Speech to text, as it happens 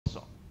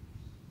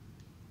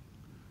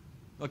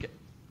Okay.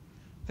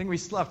 I think we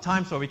still have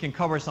time, so we can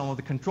cover some of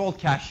the controlled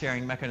cache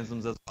sharing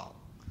mechanisms as well.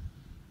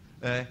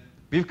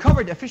 We've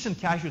covered efficient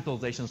cache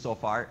utilization so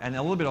far and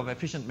a little bit of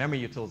efficient memory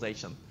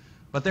utilization.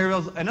 But there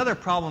was another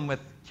problem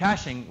with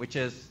caching, which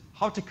is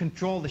how to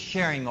control the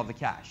sharing of the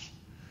cache.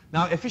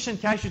 Now,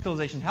 efficient cache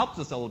utilization helps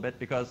us a little bit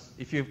because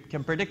if you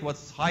can predict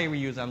what's high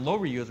reuse and low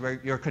reuse, where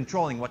you're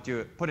controlling what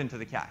you put into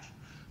the cache.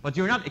 But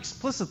you're not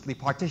explicitly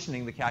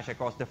partitioning the cache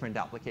across different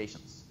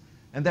applications.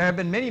 And there have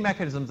been many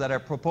mechanisms that are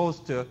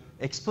proposed to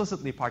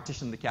explicitly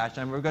partition the cache,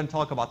 and we're going to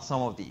talk about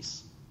some of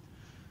these.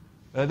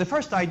 The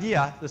first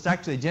idea, this is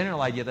actually a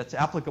general idea that's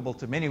applicable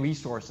to many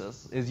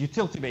resources, is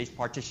utility-based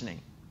partitioning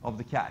of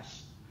the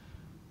cache.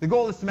 The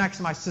goal is to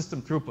maximize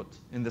system throughput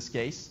in this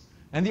case.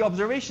 And the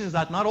observation is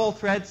that not all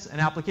threads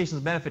and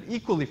applications benefit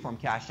equally from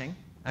caching.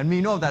 And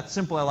we know that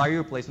simple LRU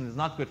replacement is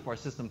not good for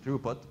system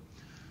throughput.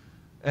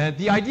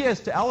 The idea is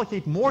to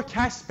allocate more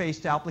cache space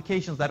to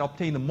applications that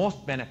obtain the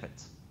most benefit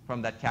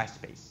from that cache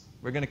space.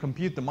 We're going to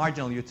compute the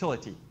marginal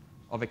utility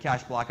of a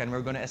cache block, and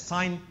we're going to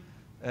assign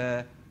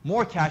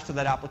more cache to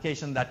that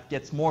application that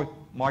gets more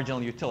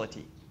marginal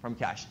utility from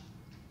caching.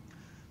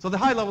 So the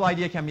high-level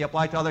idea can be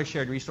applied to other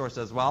shared resources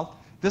as well.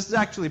 This is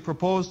actually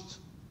proposed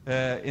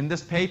in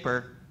this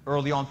paper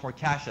early on for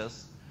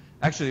caches.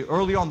 Actually,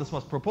 early on, this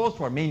was proposed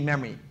for main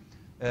memory.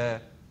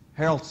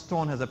 Harold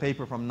Stone has a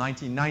paper from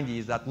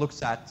 1990s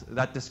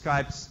that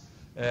describes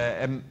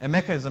a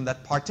mechanism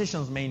that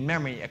partitions main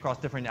memory across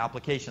different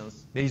applications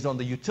based on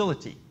the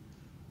utility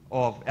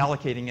of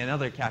allocating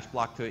another cache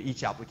block to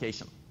each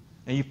application.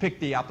 And you pick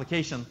the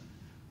application,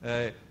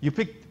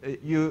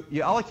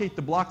 you allocate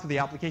the block to the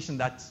application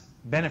that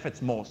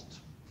benefits most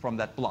from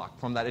that block,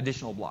 from that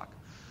additional block.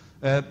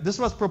 This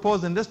was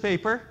proposed in this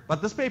paper,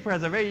 but this paper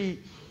has a very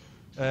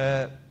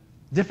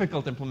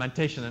difficult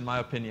implementation, in my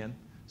opinion.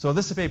 So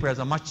this paper has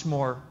a much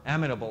more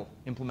amenable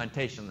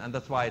implementation, and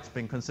that's why it's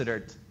been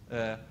considered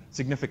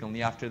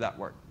significantly after that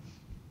work.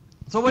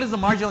 So what is the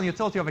marginal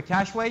utility of a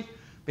cache way?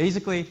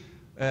 Basically,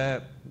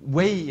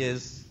 way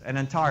is an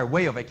entire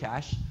way of a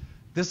cache.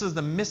 This is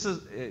the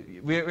misses.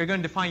 We're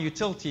going to define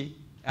utility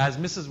as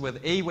misses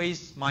with A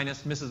ways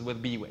minus misses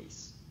with B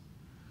ways.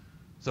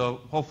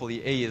 So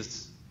hopefully A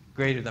is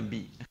greater than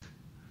B.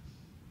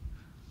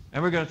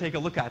 And we're going to take a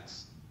look at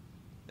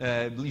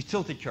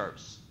utility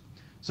curves.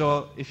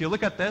 So if you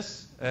look at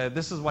this,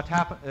 this is what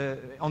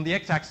happened. On the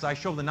x-axis, I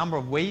show the number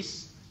of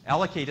ways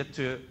allocated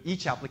to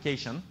each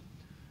application,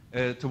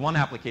 to one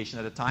application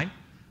at a time,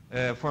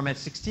 from a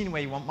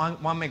 16-way 1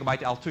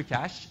 megabyte L2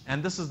 cache.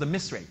 And this is the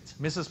miss rate,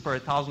 misses per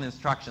 1,000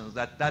 instructions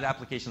that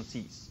application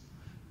sees.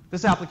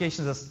 This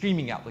application is a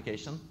streaming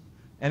application,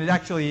 and it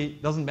actually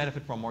doesn't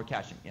benefit from more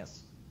caching.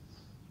 Yes?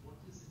 What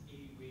is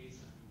A ways?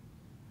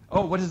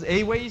 Oh, what is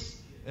A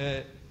ways?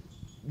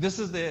 This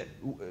is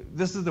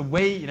the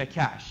way in a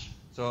cache.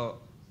 So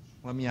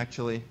let me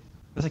actually,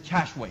 there's a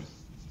cache way.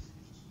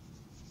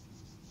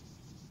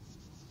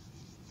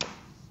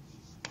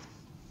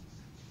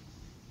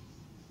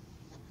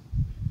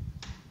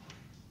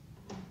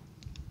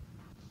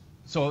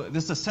 So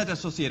this is a set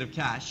associative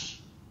cache.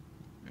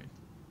 Right?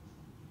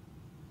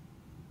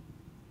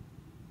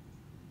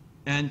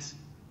 And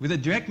with a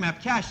direct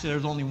map cache,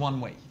 there's only one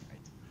way. Right?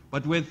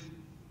 But with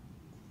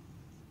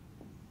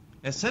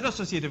a set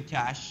associative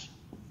cache,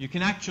 you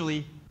can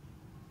actually,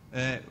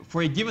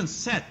 for a given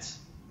set,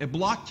 a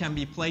block can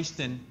be placed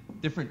in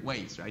different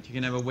ways, right? You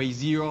can have a way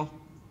 0,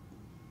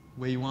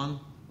 way 1,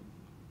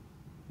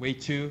 way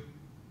 2,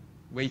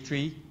 way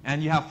 3,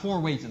 and you have 4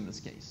 ways in this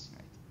case,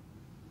 right?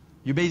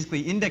 You basically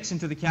index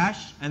into the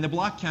cache, and the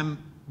block can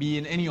be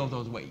in any of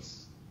those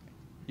ways.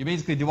 You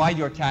basically divide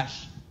your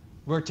cache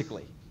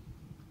vertically.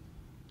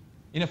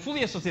 In a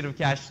fully associative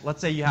cache,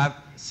 let's say you have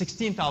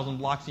 16,000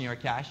 blocks in your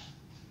cache.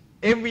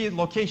 Every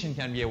location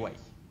can be a way.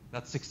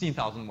 That's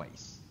 16,000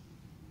 ways.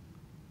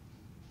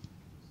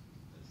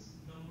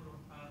 Number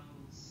of parallel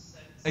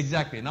sets.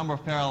 Exactly, number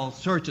of parallel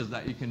searches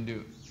that you can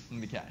do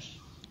in the cache.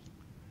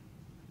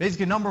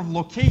 Basically, number of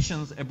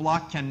locations a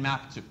block can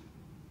map to.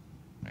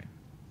 Right.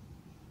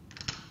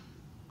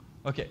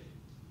 Okay.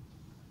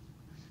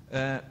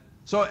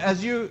 So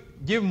as you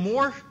give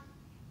more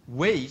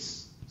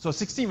ways, so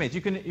 16 ways,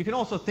 you can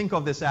also think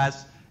of this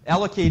as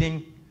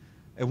allocating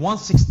a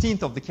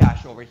 1/16 of the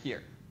cache over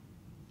here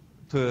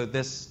to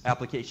this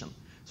application.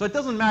 So it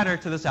doesn't matter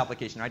to this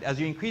application, right? As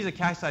you increase the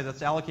cache size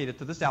that's allocated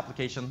to this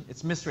application,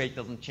 its miss rate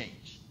doesn't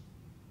change.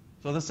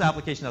 So this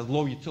application has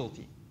low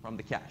utility from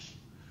the cache.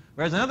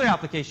 Whereas another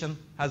application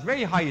has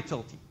very high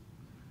utility.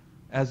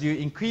 As you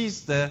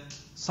increase the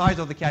size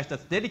of the cache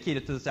that's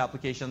dedicated to this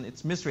application,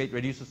 its miss rate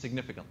reduces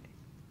significantly.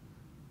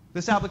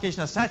 This application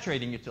has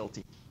saturating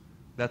utility.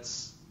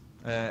 That's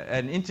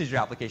an integer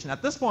application.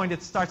 At this point,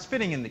 it starts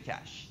fitting in the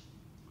cache.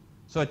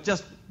 So it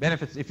just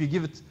benefits if you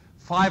give it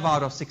 5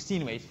 out of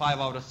 16 ways, 5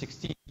 out of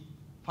 16,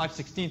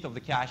 5/16 of the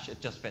cache,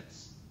 it just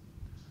fits.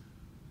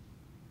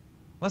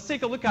 Let's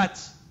take a look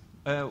at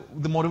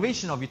the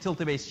motivation of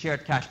utility-based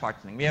shared cache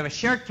partitioning. We have a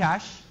shared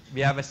cache.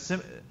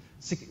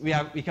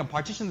 We can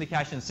partition the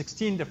cache in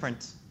 16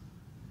 different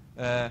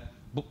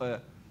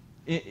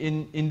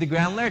in the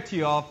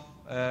granularity of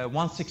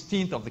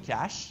 1/16 of the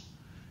cache.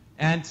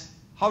 And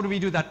how do we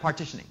do that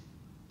partitioning?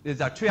 These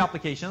are two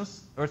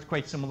applications,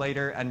 earthquake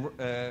simulator and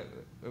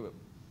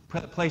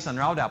place and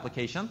route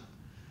application.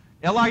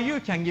 LRU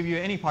can give you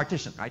any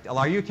partition, right?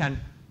 LRU can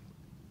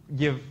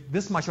give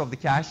this much of the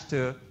cache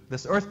to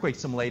this earthquake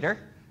simulator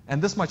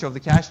and this much of the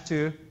cache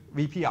to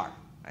VPR,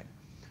 right?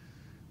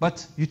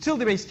 But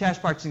utility-based cache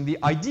partitioning, the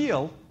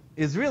ideal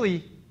is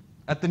really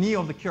at the knee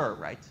of the curve,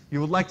 right?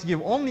 You would like to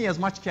give only as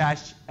much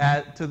cache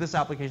to this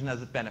application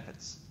as it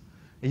benefits.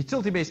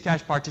 Utility-based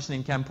cache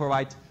partitioning can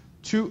provide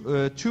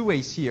two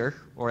ways here,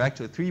 or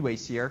actually 3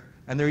 ways here,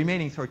 and the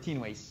remaining 13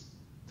 ways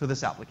to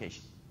this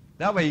application.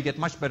 That way you get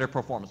much better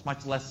performance,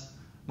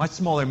 much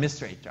smaller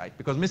miss rate, right?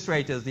 Because miss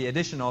rate is the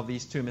addition of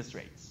these two miss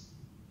rates.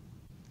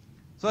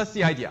 So that's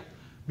the idea.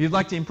 We'd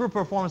like to improve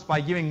performance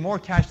by giving more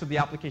cache to the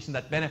application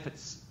that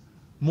benefits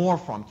more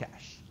from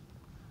cache.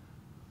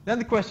 Then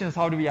the question is,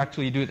 how do we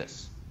actually do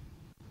this?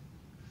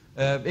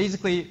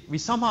 Basically, we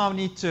somehow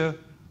need to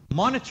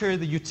monitor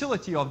the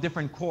utility of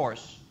different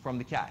cores from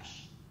the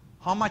cache.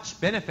 How much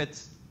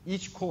benefit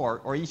each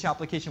core or each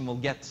application will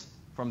get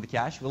from the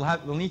cache.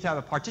 We'll need to have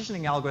a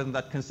partitioning algorithm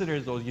that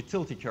considers those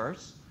utility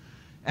curves.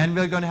 And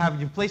we're going to have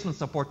replacement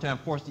support to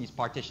enforce these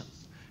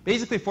partitions.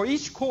 Basically, for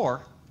each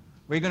core,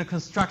 we're going to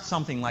construct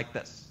something like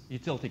this,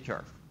 utility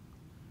curve.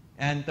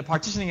 And the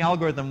partitioning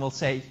algorithm will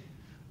say,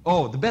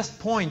 oh, the best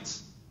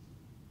point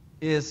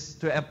is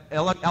to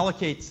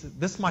allocate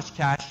this much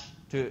cache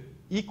to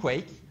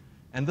eQuake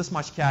and this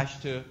much cache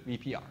to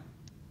VPR. Let's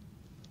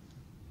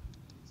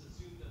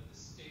assume that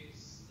this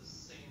stays the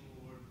same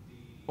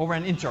over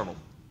an interval. Okay.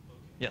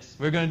 Yes,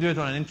 we're going to do it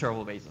on an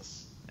interval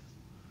basis. Yes.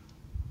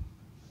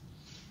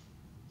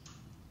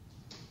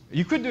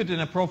 You could do it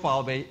in a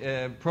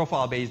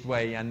profile-based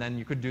way, and then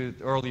you could do it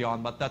early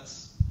on, but that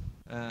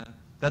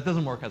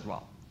doesn't work as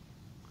well.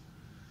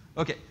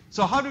 Okay,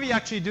 so how do we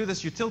actually do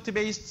this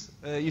utility-based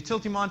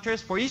utility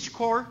monitors? For each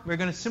core, we're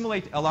going to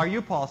simulate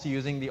LRU policy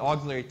using the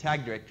auxiliary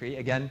tag directory.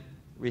 Again,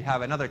 we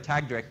have another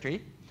tag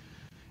directory.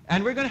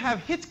 And we're going to have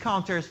hit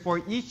counters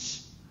for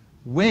each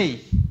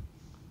way.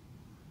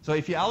 So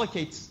if you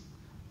allocate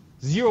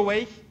 0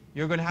 way,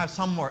 you're going to have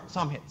some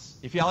hits.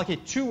 If you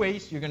allocate 2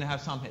 ways, you're going to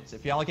have some hits.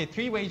 If you allocate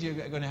 3 ways,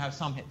 you're going to have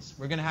some hits.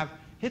 We're going to have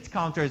hit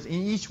counters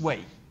in each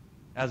way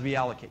as we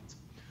allocate.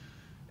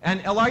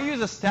 And LRU is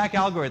a stack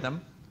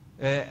algorithm.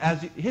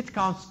 As hit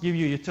counts give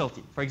you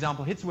utility. For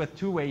example, hits with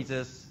 2 ways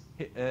is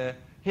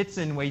hits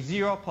in way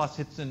 0 plus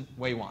hits in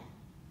way 1.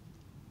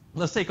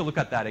 Let's take a look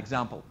at that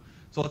example.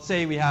 So let's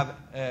say we have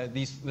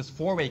this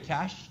 4-way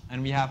cache,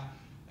 and we have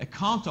a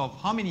count of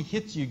how many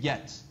hits you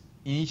get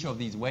in each of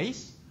these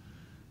ways.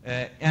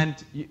 And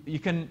you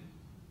can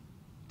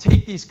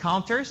take these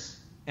counters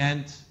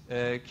and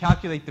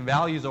calculate the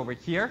values over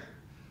here.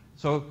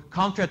 So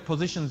counter at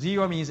position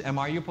 0 means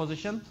MRU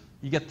position.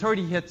 You get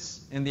 30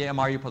 hits in the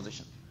MRU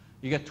position.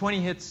 You get 20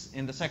 hits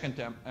in the second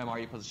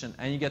MRU position,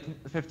 and you get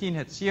 15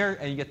 hits here,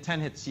 and you get 10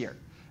 hits here.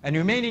 And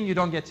remaining, you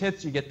don't get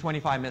hits, you get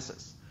 25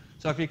 misses.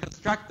 So if you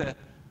construct the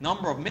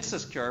number of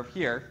misses curve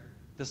here,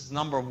 this is the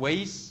number of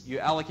ways you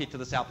allocate to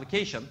this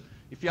application.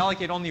 If you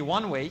allocate only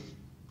 1 way,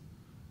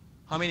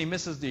 how many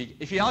misses do you get?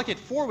 If you allocate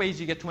 4 ways,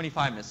 you get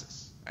 25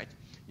 misses, right?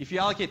 If you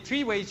allocate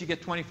 3 ways, you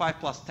get 25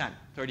 plus 10,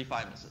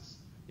 35 misses.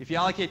 If you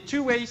allocate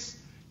 2 ways,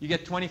 you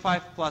get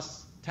 25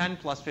 plus 10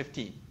 plus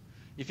 15.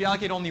 If you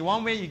allocate only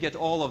 1 way, you get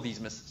all of these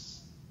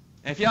misses.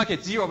 And if you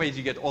allocate 0 ways,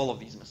 you get all of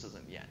these misses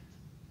in the end.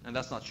 And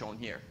that's not shown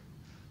here,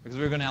 because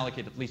we're going to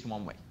allocate at least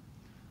 1 way.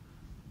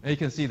 And you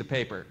can see the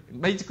paper.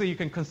 Basically, you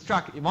can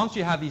construct, once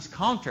you have these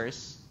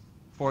counters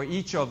for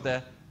each of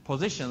the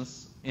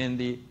positions in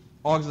the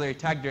auxiliary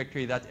tag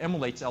directory that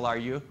emulates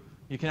LRU,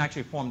 you can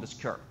actually form this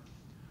curve.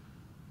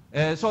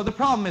 So the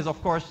problem is,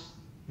 of course,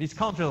 these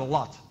counters are a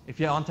lot. If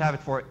you want to have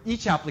it for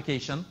each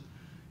application,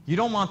 you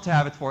don't want to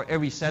have it for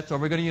every set, so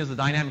we're going to use the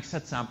dynamic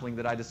set sampling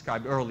that I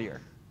described earlier.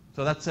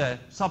 So that's a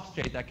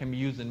substrate that can be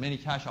used in many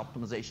cache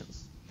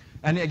optimizations.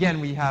 And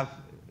again, we have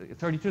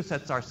 32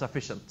 sets are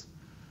sufficient.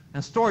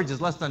 And storage is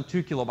less than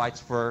 2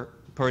 kilobytes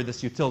per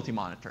this utility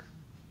monitor.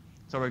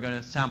 So we're going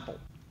to sample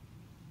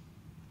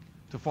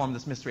to form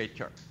this miss rate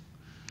curve.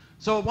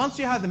 So once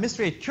you have the miss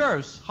rate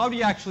curves, how do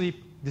you actually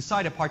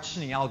decide a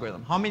partitioning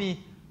algorithm?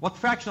 What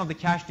fraction of the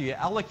cache do you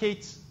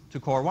allocate to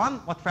core 1?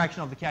 What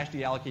fraction of the cache do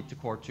you allocate to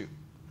core 2?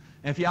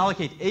 And if you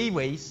allocate A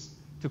ways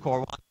to core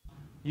 1,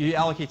 you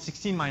allocate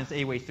 16 minus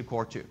A ways to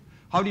core 2.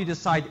 How do you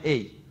decide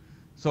A?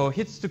 So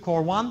hits to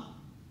core 1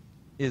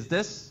 is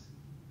this.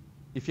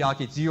 If you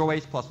allocate 0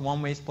 ways plus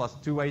 1 ways plus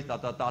 2 ways,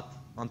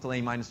 until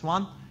A minus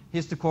 1.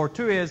 Hits to core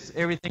 2 is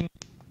everything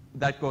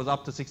that goes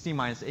up to 16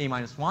 minus A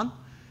minus 1.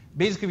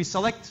 Basically, we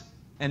select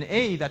an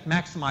A that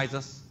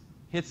maximizes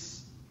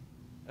hits,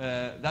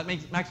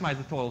 maximizes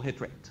the total hit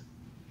rate.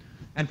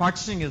 And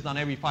partitioning is done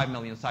every 5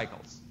 million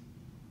cycles.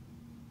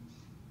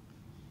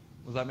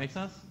 Does that make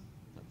sense?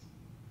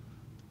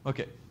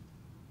 Okay.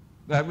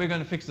 We're going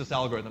to fix this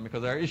algorithm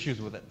because there are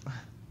issues with it.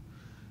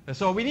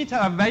 So we need to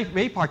have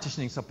way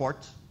partitioning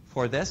support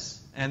for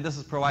this, and this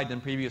is provided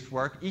in previous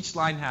work. Each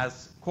line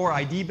has core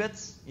ID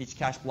bits, each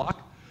cache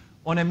block.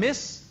 On a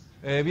miss,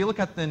 we look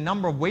at the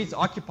number of ways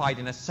occupied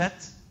in a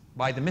set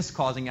by the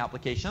miss-causing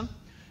application.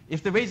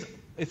 If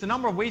the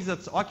number of ways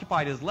that's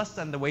occupied is less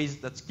than the ways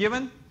that's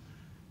given,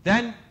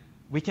 then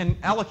we can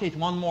allocate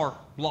one more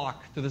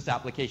block to this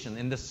application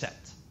in this set,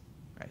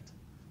 right?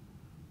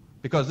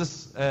 Because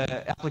this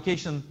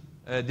application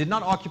did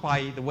not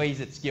occupy the ways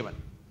it's given.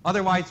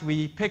 Otherwise,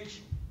 we pick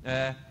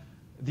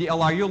the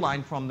LRU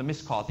line from the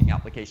miss-causing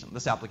application,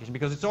 this application,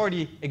 because it's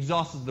already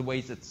exhausted the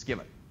ways it's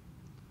given.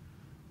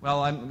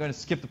 Well, I'm going to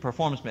skip the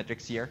performance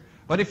metrics here.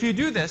 But if you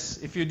do this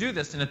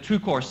in a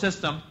two-core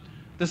system,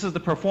 this is the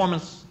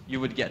performance you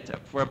would get.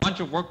 For a bunch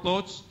of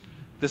workloads,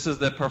 this is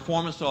the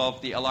performance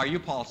of the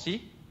LRU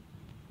policy.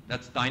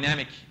 That's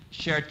dynamic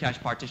shared cache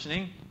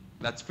partitioning.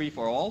 That's free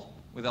for all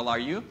with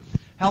LRU.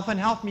 Half and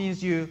half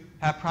means you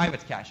have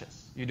private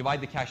caches. You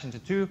divide the cache into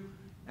two,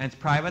 and it's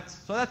private.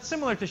 So that's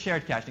similar to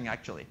shared caching,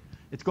 actually.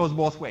 It goes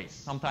both ways.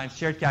 Sometimes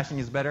shared caching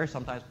is better.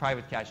 Sometimes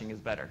private caching is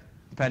better,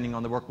 depending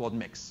on the workload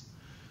mix.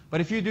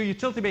 But if you do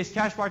utility-based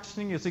cache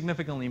partitioning, you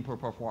significantly improve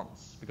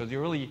performance because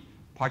you're really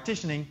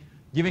partitioning,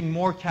 giving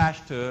more cache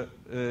to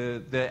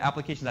the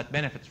application that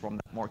benefits from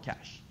that more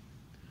cache.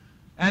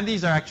 And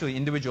these are actually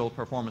individual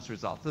performance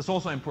results. This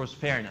also improves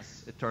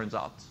fairness, it turns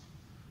out.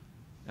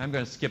 I'm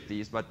going to skip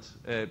these, but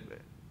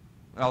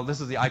well,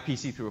 this is the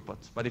IPC throughput.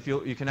 But if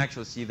you can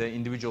actually see the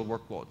individual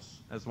workloads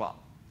as well.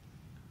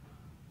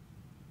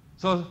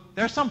 So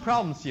there are some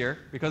problems here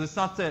because it's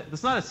not a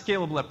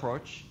scalable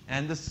approach,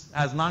 and this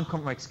has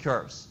non-convex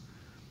curves.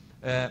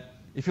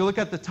 If you look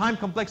at the time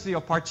complexity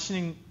of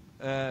partitioning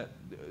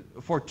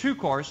for two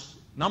cores,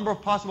 number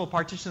of possible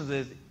partitions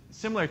is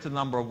similar to the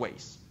number of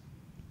ways.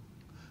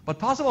 But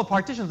possible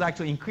partitions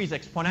actually increase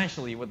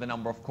exponentially with the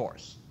number of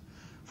cores.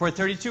 For a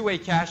 32-way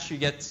cache, you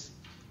get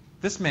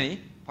this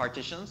many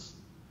partitions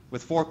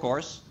with 4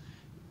 cores.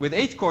 With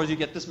 8 cores, you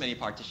get this many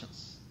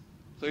partitions.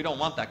 So you don't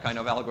want that kind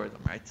of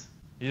algorithm, right?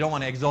 You don't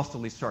want to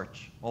exhaustively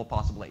search all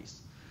possible A's.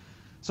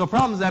 So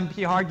problems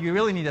MP hard, you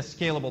really need a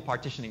scalable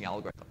partitioning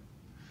algorithm.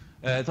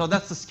 So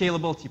that's the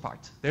scalability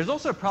part. There's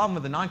also a problem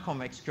with the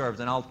non-convex curves,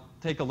 and I'll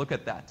take a look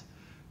at that.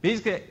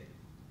 Basically,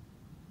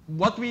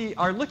 what we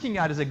are looking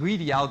at is a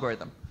greedy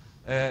algorithm.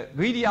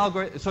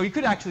 So you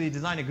could actually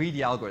design a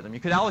greedy algorithm. You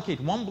could allocate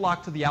one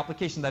block to the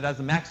application that has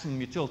the maximum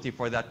utility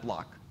for that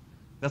block.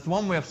 That's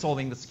one way of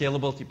solving the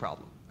scalability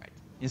problem, right?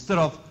 Instead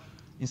of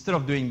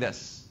doing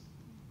this.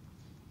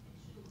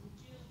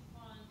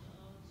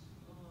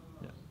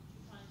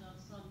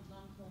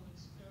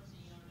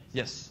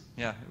 Yes,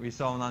 yeah, we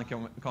saw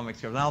non-convex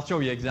curves. And I'll show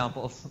you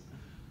examples.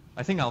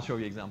 I think I'll show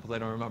you examples. I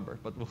don't remember,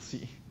 but we'll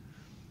see.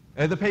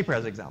 The paper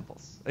has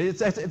examples.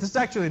 It's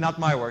actually not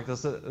my work.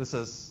 This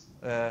is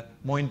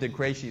Moin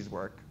Qureshi's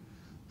work.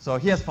 So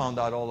he has found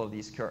out all of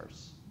these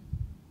curves.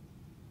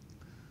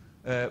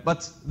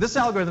 But this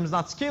algorithm is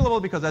not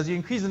scalable because as you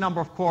increase the number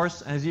of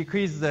cores and as you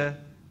increase the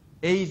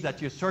A's that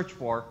you search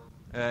for,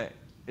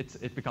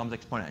 it becomes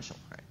exponential,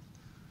 right?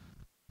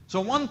 So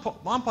one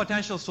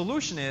potential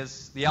solution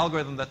is the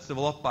algorithm that's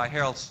developed by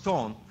Harold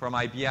Stone from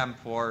IBM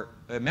for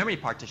memory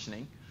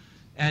partitioning.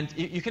 And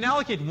you can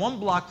allocate one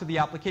block to the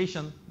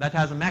application that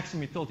has a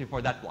maximum utility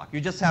for that block.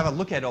 You just have a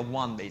look at of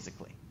one,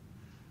 basically.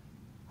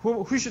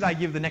 Who should I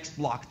give the next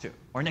block to,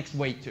 or next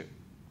way to?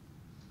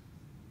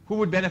 Who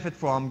would benefit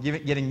from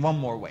getting one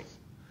more way?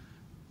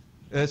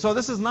 So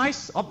this is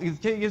nice.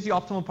 It gives you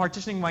optimal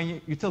partitioning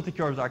when utility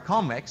curves are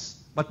convex.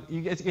 But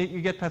you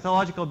get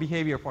pathological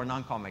behavior for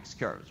non-convex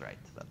curves, right?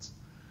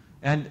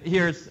 And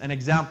here's an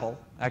example.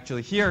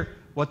 Actually, here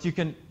what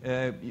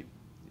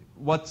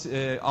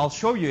I'll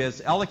show you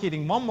is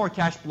allocating one more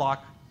cache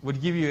block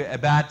would give you a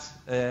bad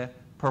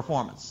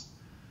performance.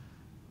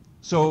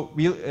 So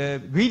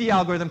greedy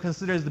algorithm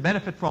considers the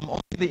benefit from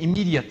only the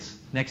immediate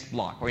next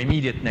block or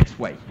immediate next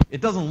way.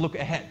 It doesn't look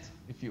ahead,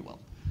 if you will.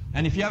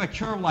 And if you have a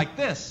curve like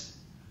this,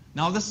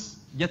 now this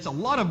gets a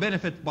lot of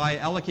benefit by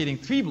allocating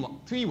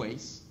three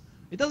ways.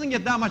 It doesn't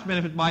get that much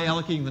benefit by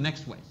allocating the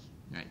next way,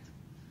 right?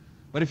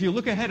 But if you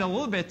look ahead a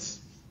little bit,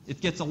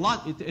 it has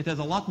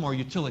a lot more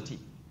utility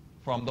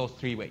from those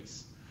 3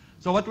 ways.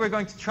 So what we're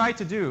going to try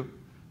to do,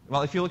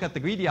 well, if you look at the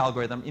greedy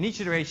algorithm, in each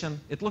iteration,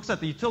 it looks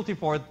at the utility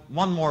for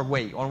one more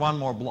way or one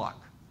more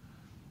block.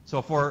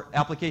 So for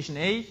application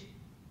A,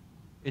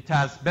 it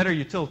has better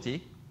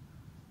utility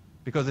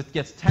because it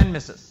gets 10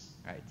 misses,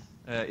 right?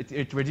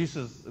 It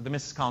reduces the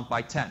misses count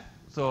by 10.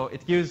 So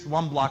it gives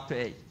one block to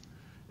A.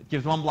 It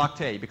gives one block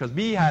to A because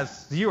B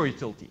has 0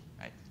 utility,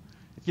 right?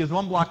 It gives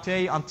one block to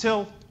A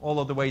until all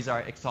of the ways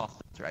are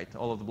exhausted, right?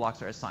 All of the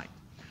blocks are assigned.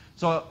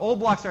 So all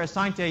blocks are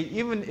assigned to A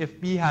even if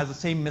B has the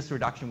same miss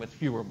reduction with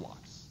fewer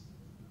blocks.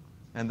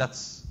 And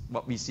that's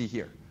what we see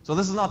here. So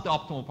this is not the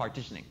optimal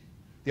partitioning.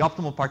 The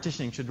optimal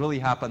partitioning should really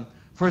happen.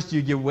 First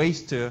you give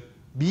ways to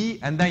B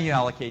and then you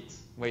allocate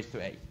ways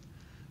to A.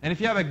 And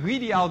if you have a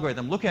greedy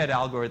algorithm, look-ahead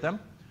algorithm,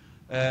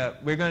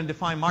 we're going to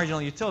define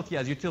marginal utility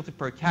as utility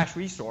per cache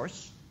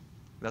resource.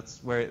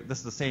 That's where this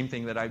is the same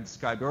thing that I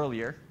described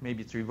earlier.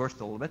 Maybe it's reversed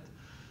a little bit.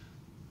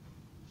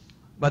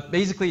 But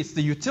basically, it's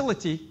the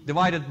utility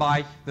divided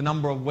by the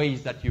number of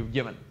ways that you've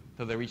given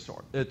to the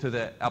resource, to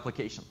the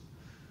application.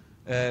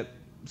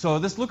 So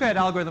this look-ahead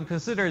algorithm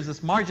considers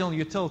this marginal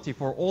utility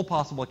for all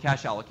possible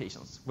cache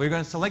allocations. We're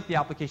going to select the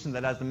application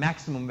that has the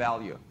maximum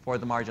value for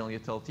the marginal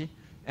utility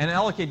and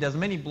allocate as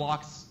many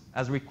blocks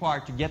as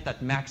required to get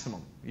that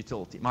maximum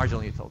utility,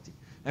 marginal utility.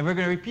 And we're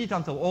going to repeat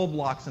until all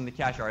blocks in the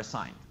cache are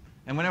assigned.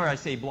 And whenever I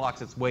say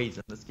blocks, it's ways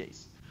in this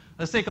case.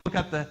 Let's take a look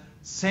at the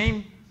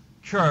same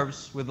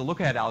curves with the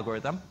look-ahead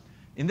algorithm.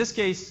 In this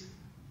case,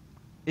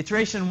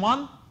 iteration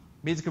 1,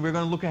 basically we're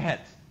going to look ahead.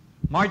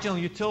 Marginal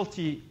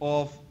utility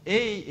of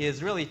A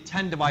is really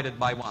 10 divided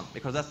by 1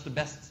 because that's the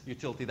best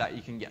utility that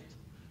you can get.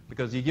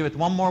 Because you give it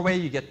one more way,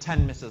 you get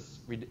 10 misses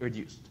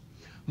reduced.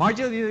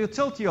 Marginal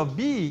utility of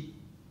B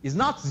is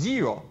not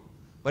 0,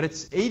 but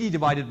it's 80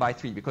 divided by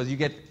 3 because you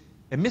get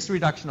a miss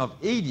reduction of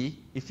 80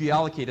 if you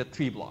allocated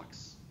 3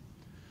 blocks.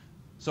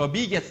 So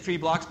B gets 3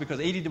 blocks because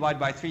 80 divided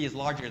by 3 is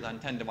larger than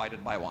 10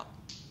 divided by 1.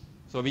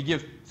 So we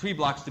give 3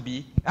 blocks to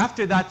B.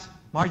 After that,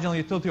 marginal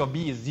utility of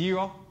B is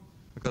 0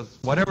 because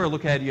whatever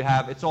look ahead you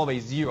have, it's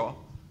always 0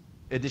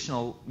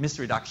 additional miss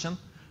reduction.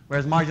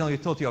 Whereas marginal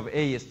utility of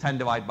A is 10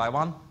 divided by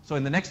 1. So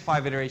in the next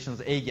 5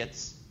 iterations, A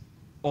gets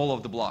all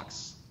of the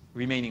blocks,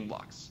 remaining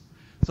blocks.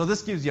 So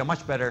this gives you a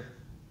much better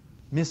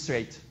miss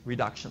rate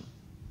reduction.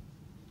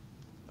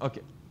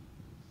 Okay.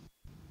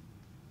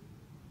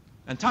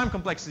 And time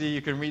complexity,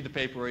 you can read the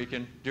paper or you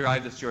can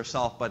derive this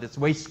yourself, but it's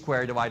waste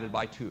square divided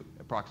by 2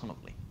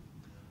 approximately.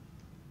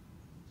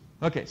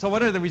 Okay, so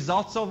what are the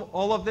results of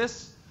all of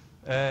this?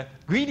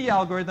 Greedy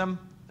algorithm,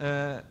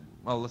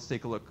 well, let's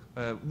take a look.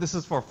 This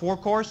is for 4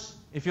 cores.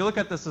 If you look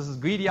at this is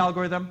greedy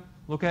algorithm,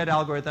 look-ahead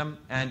algorithm,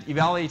 and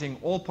evaluating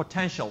all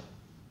potential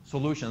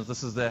solutions.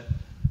 This is the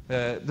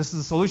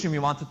solution we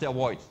wanted to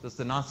avoid. This is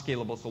the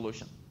non-scalable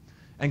solution.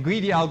 And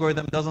greedy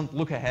algorithm doesn't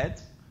look ahead.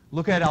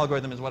 Look-ahead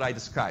algorithm is what I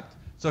described.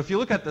 So if you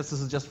look at this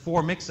is just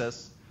 4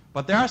 mixes.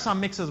 But there are some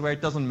mixes where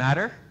it doesn't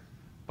matter.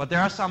 But there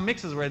are some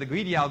mixes where the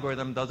greedy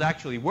algorithm does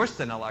actually worse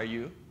than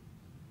LRU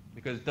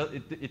because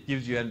it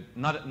gives you a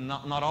not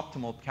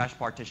optimal cache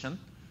partition,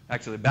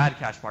 actually bad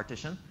cache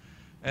partition.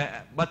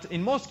 But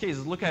in most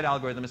cases, look-ahead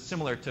algorithm is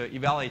similar to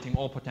evaluating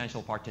all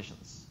potential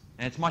partitions.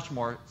 And it's much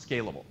more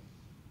scalable.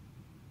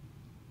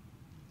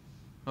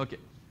 Okay.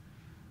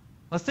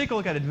 Let's take a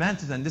look at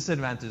advantages and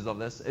disadvantages of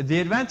this. The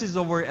advantages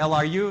over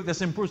LRU,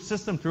 this improves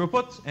system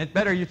throughput and it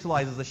better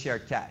utilizes the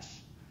shared cache.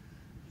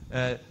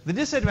 The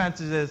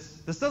disadvantage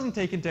is this doesn't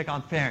take into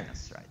account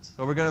fairness, right?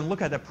 So we're going to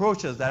look at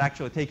approaches that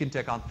actually take into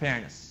account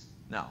fairness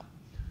now.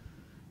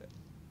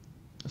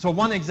 So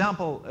one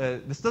example,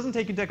 this doesn't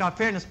take into account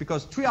fairness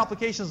because 2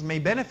 applications may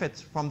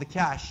benefit from the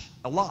cache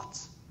a lot.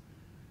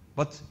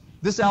 But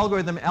this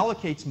algorithm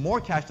allocates more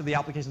cache to the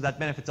application that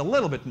benefits a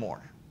little bit more.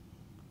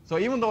 So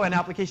even though an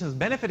application is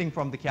benefiting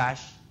from the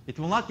cache, it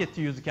will not get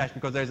to use the cache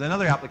because there's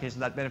another application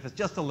that benefits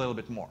just a little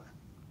bit more.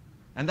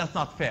 And that's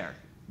not fair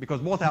because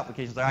both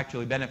applications are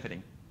actually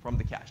benefiting from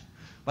the cache.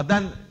 But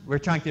then we're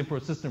trying to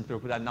improve system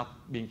throughput and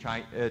not being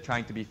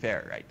trying to be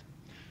fair, right?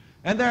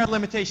 And there are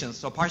limitations.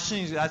 So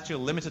partitioning is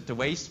actually limited to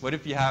ways. What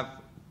if you have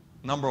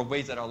a number of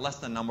ways that are less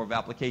than number of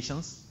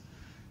applications?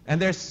 And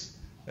there's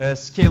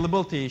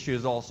scalability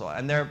issues also.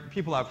 And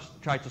people have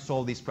tried to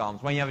solve these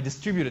problems. When you have a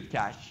distributed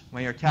cache,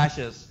 when your cache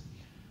is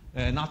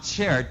not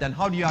shared, then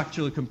how do you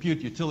actually compute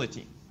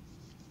utility?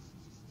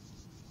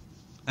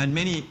 And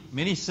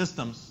many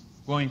systems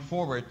going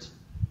forward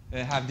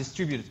have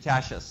distributed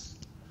caches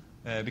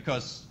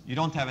because you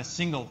don't have a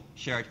single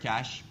shared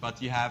cache,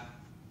 but you have,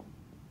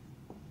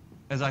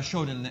 as I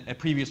showed in a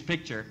previous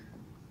picture,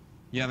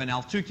 you have an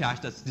L2 cache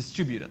that's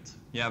distributed.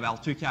 You have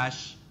L2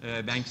 cache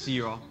bank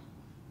 0,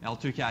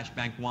 L2 cache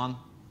bank 1,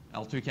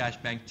 L2 cache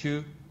bank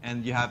 2,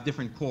 and you have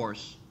different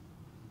cores.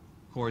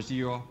 Core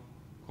 0,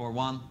 core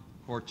 1,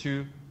 core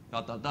 2, ...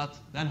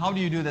 Then how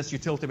do you do this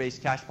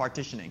utility-based cache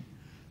partitioning?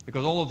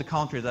 Because all of the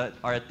counters that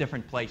are at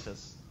different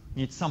places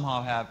need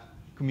somehow have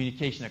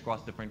communication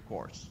across different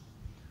cores.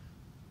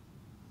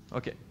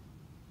 Okay.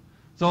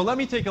 So let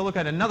me take a look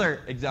at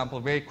another example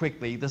very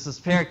quickly. This is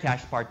fair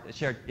cache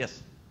shared.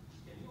 Yes?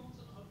 Can you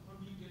also, how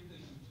do you get the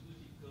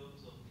utility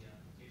curves of the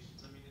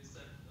applications? I mean, is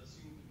that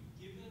assumed to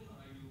be given?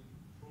 Are you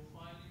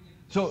profiling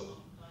it So,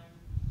 sometime?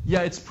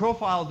 yeah, it's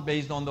profiled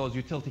based on those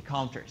utility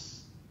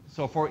counters.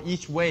 So for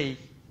each way,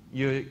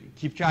 you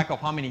keep track of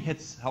how many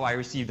hits have I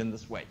received in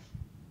this way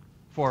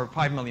for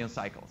 5 million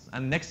cycles.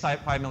 And next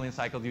 5 million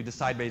cycles, you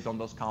decide based on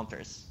those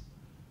counters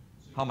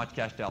how much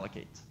cache to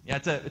allocate. Yeah,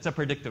 it's a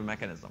predictive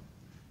mechanism.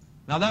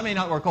 Now that may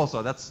not work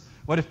also. That's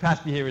what if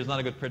past behavior is not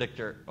a good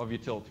predictor of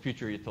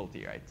future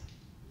utility, right?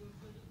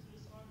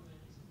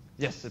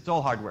 Yes, it's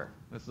all hardware.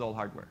 This is all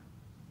hardware.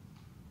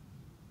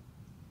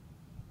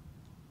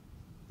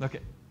 Okay,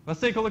 let's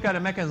take a look at a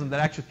mechanism that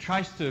actually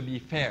tries to be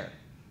fair.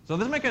 So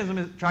this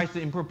mechanism tries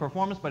to improve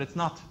performance, but it's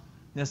not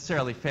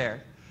necessarily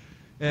fair.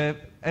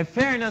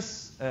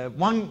 Fairness,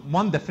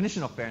 one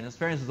definition of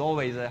fairness is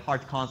always a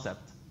hard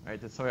concept,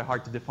 right? It's very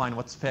hard to define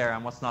what's fair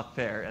and what's not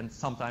fair, and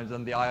sometimes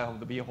in the eye of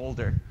the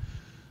beholder.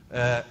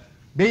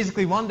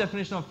 basically one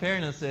definition of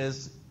fairness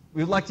is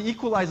we would like to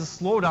equalize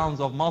the slowdowns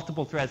of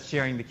multiple threads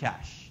sharing the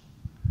cache.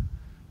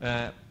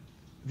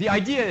 The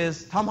idea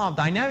is somehow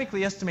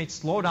dynamically estimate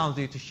slowdowns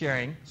due to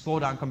sharing,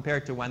 slowdown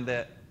compared to when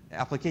the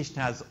application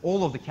has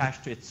all of the cache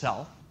to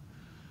itself,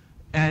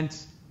 and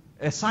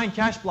assign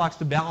cache blocks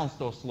to balance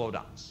those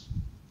slowdowns.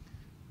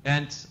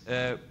 And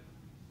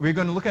we're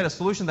going to look at a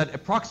solution that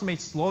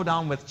approximates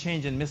slowdown with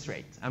change in miss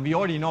rate. And we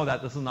already know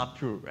that this is not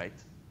true, right?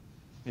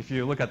 If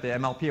you look at the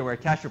MLP-aware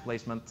cache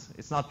replacement,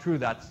 it's not true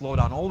that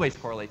slowdown always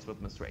correlates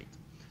with miss rate.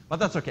 But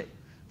that's okay.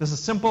 This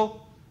is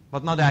simple,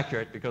 but not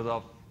accurate because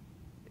of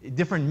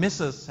different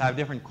misses have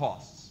different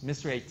costs.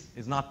 Miss rate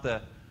is not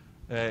the,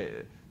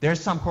 there's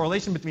some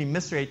correlation between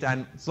miss rate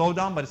and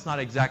slowdown, but it's not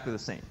exactly the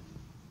same.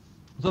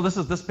 So this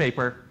is this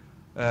paper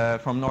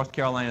from North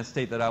Carolina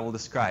State that I will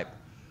describe.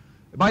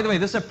 By the way,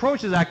 this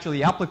approach is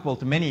actually applicable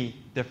to many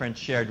different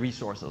shared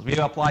resources. We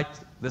have applied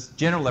this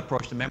general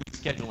approach to memory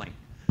scheduling.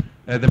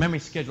 The memory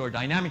scheduler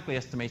dynamically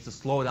estimates the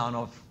slowdown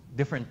of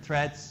different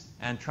threads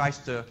and tries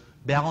to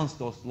balance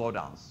those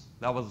slowdowns.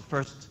 That was the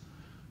first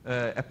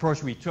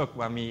approach we took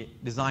when we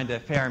designed a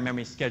fair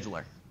memory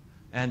scheduler.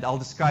 And I'll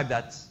describe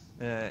that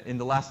in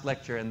the last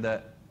lecture in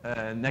the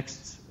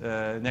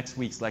next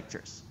week's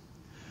lectures.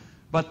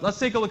 But let's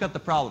take a look at the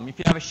problem. If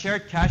you have a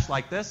shared cache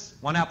like this,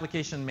 one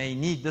application may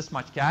need this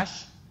much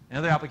cache,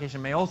 another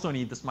application may also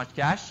need this much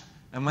cache,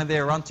 and when they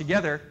run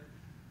together,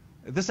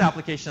 this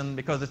application,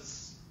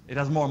 because it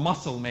has more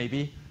muscle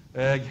maybe,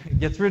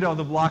 gets rid of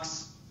the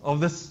blocks of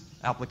this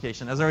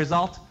application. As a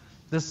result,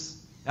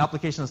 this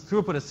application's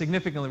throughput is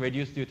significantly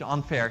reduced due to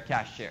unfair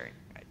cache sharing.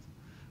 Right?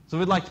 So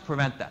we'd like to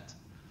prevent that.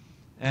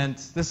 And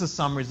this is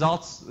some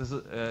results this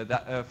is,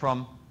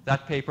 from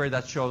that paper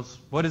that shows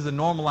what is the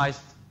normalized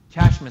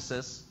cache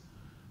misses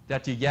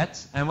that you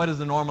get and what is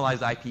the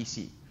normalized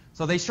IPC.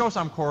 So they show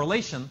some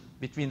correlation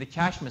between the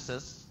cache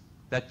misses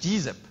that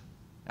gzip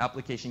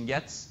application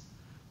gets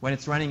when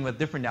it's running with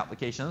different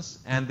applications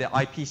and the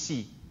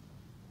IPC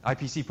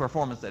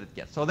performance that it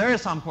gets. So there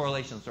is some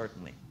correlation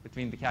certainly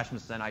between the cache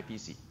misses and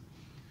IPC.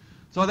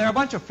 So there are a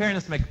bunch of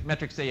fairness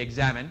metrics they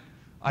examine.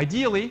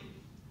 Ideally,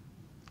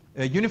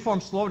 uniform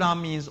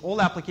slowdown means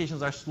all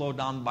applications are slowed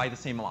down by the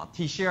same amount.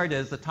 T shared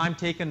is the time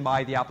taken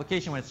by the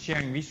application when it's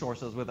sharing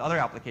resources with other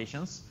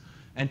applications.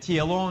 And T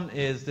alone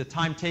is the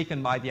time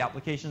taken by the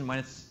application when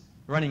it's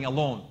running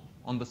alone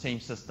on the same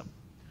system.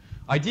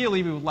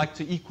 Ideally, we would like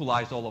to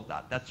equalize all of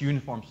that. That's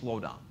uniform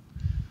slowdown.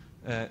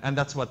 And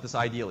that's what this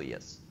ideally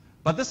is.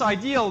 But this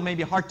ideal may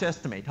be hard to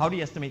estimate. How do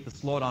you estimate the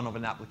slowdown of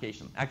an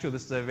application? Actually,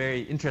 this is a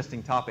very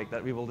interesting topic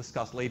that we will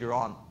discuss later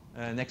on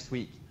next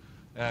week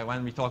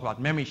when we talk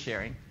about memory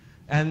sharing.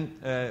 And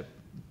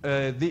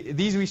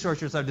these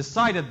researchers have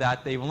decided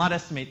that they will not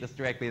estimate this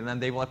directly, and then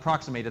they will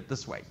approximate it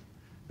this way.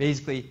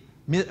 Basically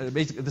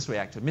this way,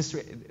 actually.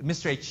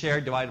 Miss rate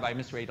shared divided by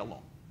miss rate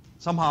alone.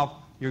 Somehow,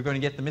 you're going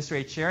to get the miss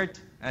rate shared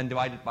and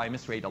divided by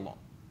miss rate alone.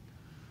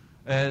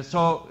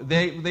 So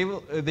they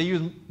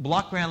use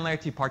block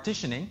granularity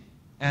partitioning,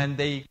 and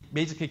they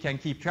basically can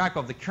keep track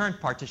of the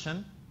current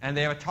partition, and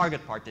they have a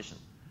target partition.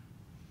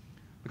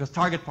 Because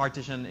target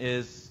partition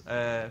is,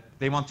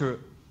 they want to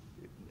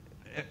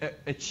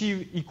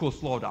achieve equal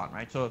slowdown,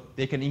 right? So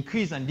they can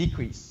increase and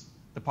decrease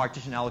the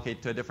partition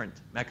allocated to a different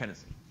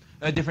mechanism,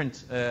 a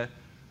different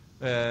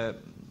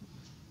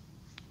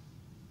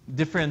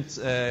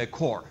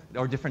core,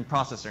 or different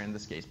processor in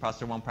this case,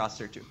 processor 1,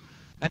 processor 2.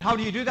 And how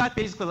do you do that?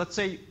 Basically, let's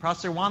say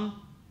processor 1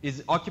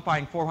 is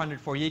occupying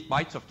 448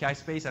 bytes of cache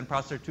space and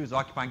processor 2 is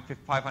occupying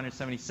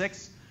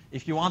 576.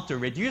 If you want to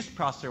reduce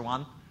processor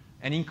 1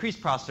 and increase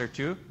processor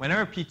 2,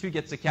 whenever P2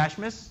 gets a cache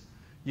miss,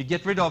 you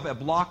get rid of a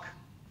block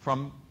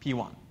from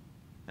P1.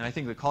 And I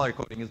think the color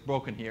coding is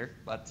broken here,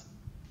 but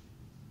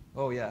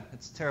oh yeah,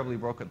 it's terribly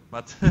broken.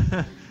 But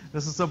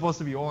this is supposed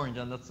to be orange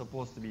and that's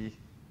supposed to be,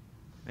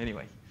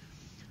 anyway.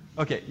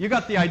 Okay, you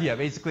got the idea.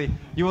 Basically,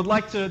 you would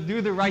like to do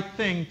the right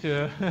thing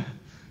to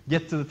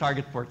get to the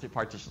target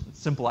partition.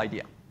 Simple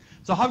idea.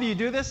 So how do you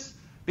do this?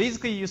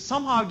 Basically, you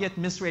somehow get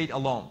miss rate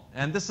alone.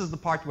 And this is the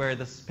part where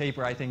this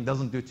paper, I think,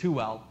 doesn't do too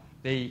well.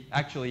 They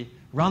actually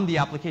run the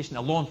application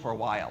alone for a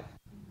while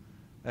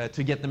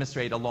to get the miss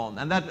rate alone.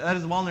 And that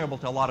is vulnerable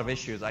to a lot of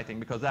issues, I think,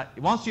 because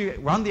once you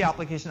run the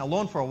application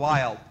alone for a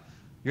while,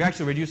 you're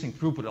actually reducing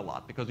throughput a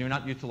lot because you're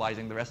not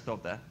utilizing the rest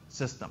of the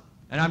system.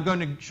 And I'm going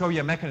to show you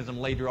a mechanism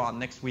later on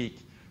next week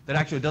that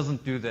actually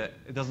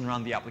it doesn't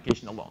run the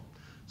application alone.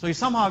 So you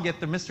somehow get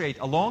the miss rate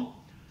alone,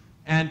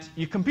 and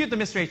you compute the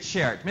miss rate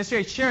shared. Miss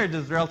rate shared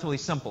is relatively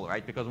simple,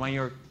 right? Because when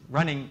you're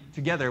running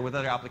together with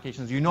other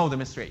applications, you know the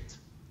miss rate.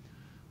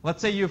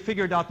 Let's say you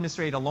figured out miss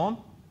rate alone,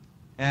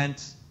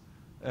 and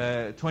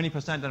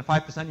 20% and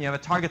 5%, you have a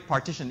target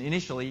partition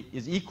initially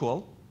is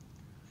equal.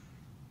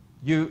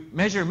 You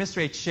measure miss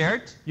rate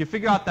shared. You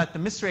figure out that the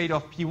miss rate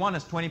of P1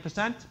 is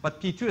 20%, but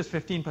P2 is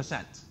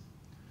 15%.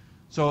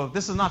 So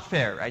this is not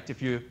fair, right?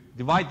 If you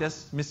divide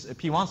this,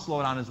 P1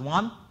 slowdown is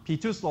 1,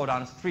 P2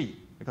 slowdown is 3,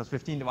 because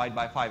 15 divided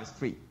by 5 is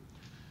 3.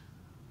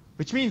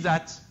 Which means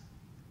that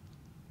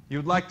you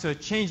would like to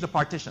change the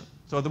partition.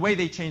 So the way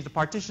they change the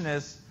partition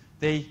is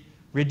they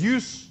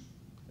reduce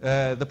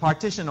the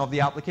partition of the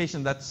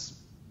application that's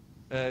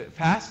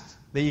fast.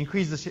 They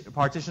increase the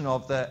partition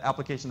of the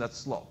application that's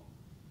slow.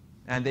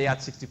 And they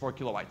add 64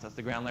 kilobytes. That's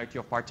the granularity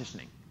of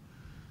partitioning.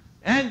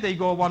 And they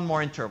go one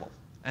more interval.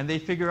 And they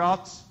figure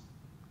out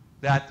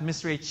that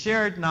miss rate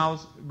shared now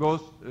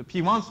goes,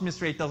 P1's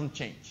miss rate doesn't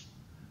change.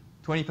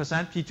 20%.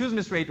 P2's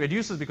miss rate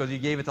reduces because you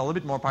gave it a little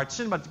bit more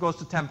partition, but it goes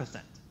to 10%.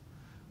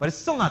 But it's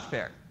still not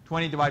fair.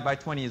 20 divided by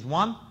 20 is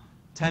 1.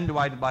 10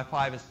 divided by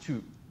 5 is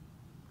 2.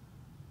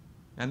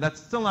 And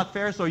that's still not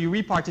fair, so you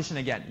repartition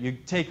again. You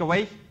take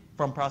away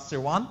from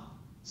processor 1,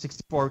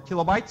 64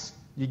 kilobytes.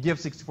 You give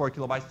 64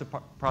 kilobytes to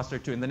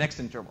processor 2 in the next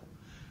interval.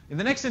 In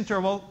the next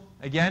interval,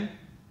 again,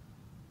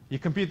 you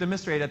compute the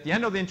miss rate at the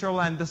end of the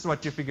interval, and this is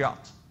what you figure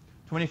out.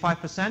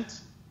 25%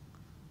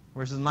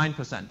 versus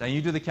 9%. And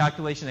you do the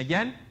calculation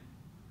again.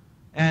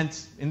 And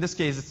in this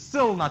case, it's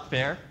still not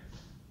fair.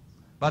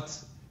 But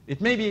it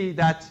may be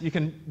that you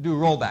can do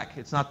rollback.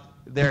 It's not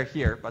there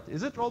here. But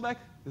is it rollback?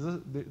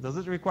 Does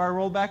it require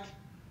rollback?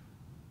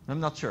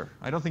 I'm not sure.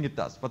 I don't think it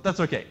does. But that's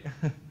OK.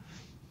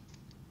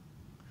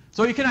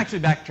 So you can actually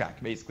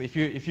backtrack, basically.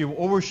 If you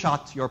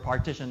overshot your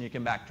partition, you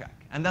can backtrack.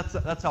 And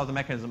that's how the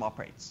mechanism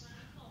operates.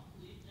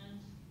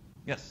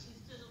 Yes.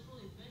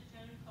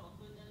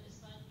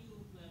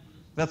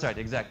 That's right,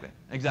 exactly.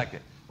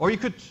 Or you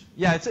could,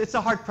 yeah, it's a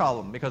hard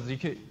problem because you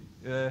could,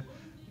 yeah.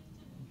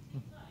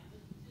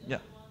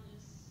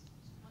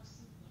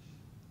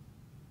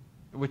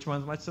 Which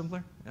one's much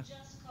simpler? Yeah.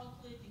 Just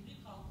recalculating,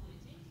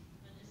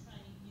 and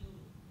assigning new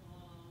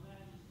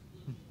values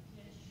to the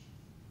cache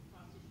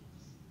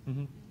partitions.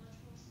 Mm-hmm. It's much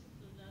more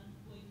simpler than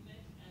going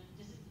back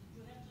and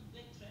you have to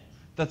backtrack.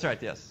 That's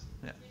right, yes.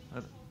 Yeah.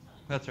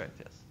 That's right,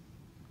 yes.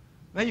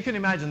 Then you can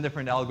imagine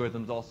different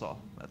algorithms also.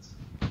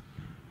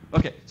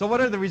 Okay, so what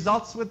are the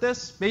results with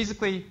this?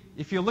 Basically,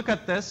 if you look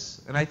at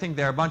this, and I think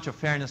there are a bunch of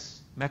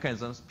fairness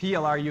mechanisms,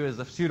 PLRU is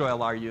the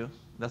pseudo-LRU.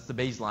 That's the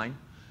baseline.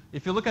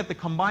 If you look at the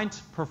combined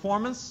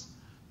performance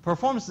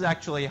is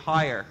actually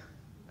higher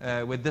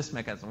with this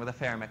mechanism, with a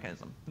fair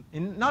mechanism.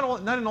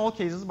 Not in all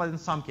cases, but in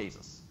some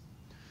cases.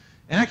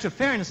 And actually,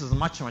 fairness is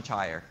much, much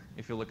higher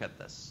if you look at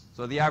this.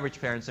 So the average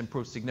fairness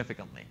improves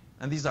significantly.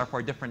 And these are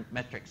for different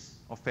metrics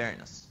of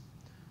fairness.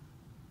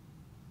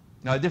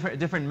 Now,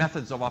 different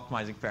methods of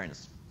optimizing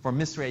fairness for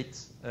miss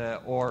rates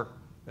or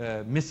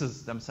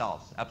misses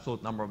themselves,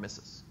 absolute number of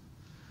misses.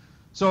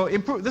 So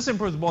this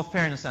improves both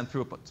fairness and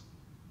throughput.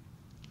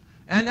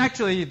 And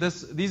actually,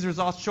 these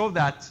results show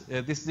that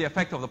this is the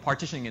effect of the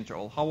partitioning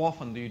interval. How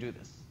often do you do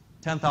this?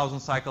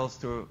 10,000 cycles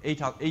to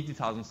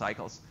 80,000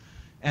 cycles.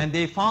 And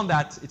they found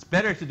that it's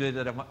better to do it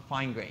at a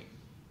fine grain,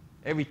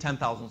 every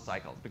 10,000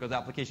 cycles, because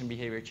application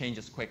behavior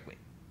changes quickly.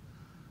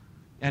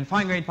 And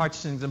fine-grained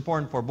partitioning is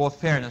important for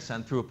both fairness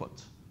and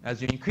throughput. As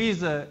you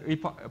increase the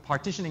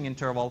partitioning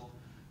interval,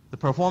 the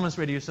performance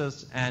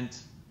reduces and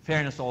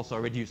fairness also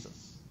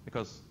reduces.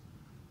 Because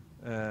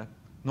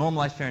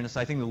normalized fairness,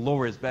 I think the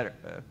lower is better.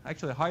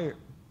 Actually, higher.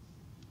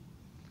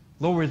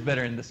 Lower is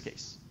better in this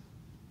case.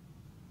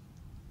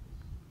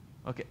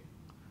 Okay.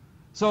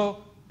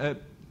 So there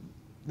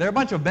are a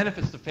bunch of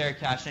benefits to fair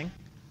caching.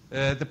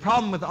 The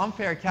problem with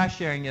unfair cache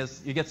sharing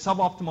is you get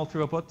suboptimal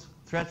throughput,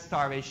 thread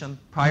starvation,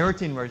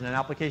 priority inversion. An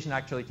application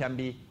actually can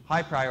be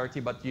high priority,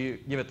 but you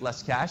give it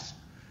less cache.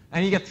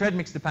 And you get thread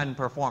mix dependent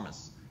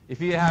performance.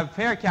 If you have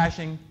fair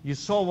caching, you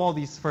solve all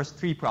these first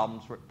three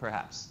problems,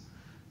 perhaps.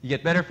 You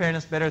get better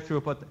fairness, better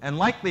throughput, and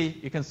likely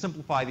you can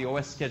simplify the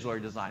OS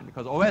scheduler design.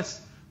 Because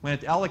OS, when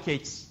it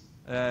allocates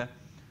an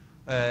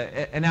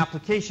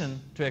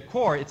application to a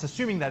core, it's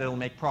assuming that it'll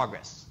make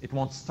progress. It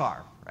won't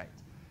starve, right?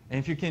 And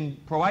if you can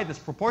provide this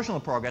proportional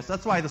progress,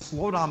 that's why the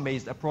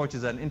slowdown-based approach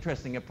is an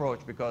interesting approach,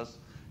 because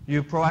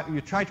you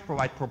try to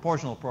provide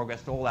proportional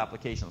progress to all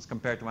applications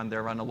compared to when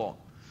they're run alone.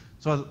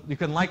 So you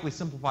can likely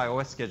simplify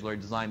OS scheduler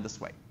design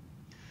this way.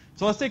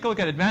 So let's take a look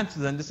at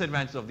advantages and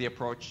disadvantages of the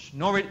approach.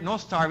 No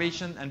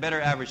starvation and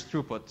better average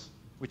throughput,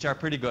 which are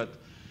pretty good.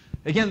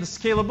 Again, the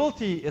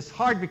scalability is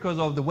hard because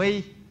of the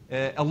way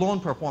alone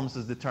performance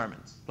is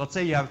determined. Let's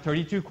say you have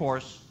 32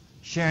 cores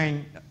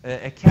sharing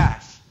a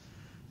cache.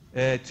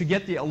 To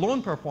get the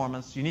alone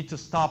performance, you need to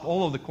stop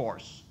all of the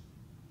cores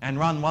and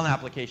run one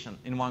application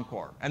in one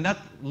core. And that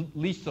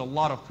leads to a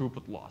lot of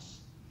throughput loss.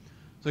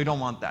 So you don't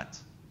want that.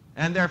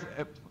 And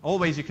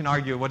always you can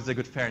argue what is a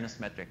good fairness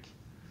metric.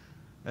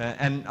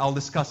 And I'll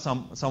discuss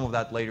some of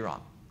that later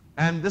on.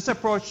 And this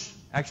approach,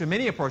 actually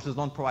many approaches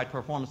don't provide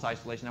performance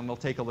isolation, and we'll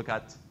take a look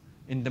at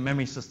in the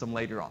memory system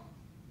later on.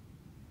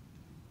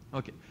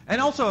 Okay.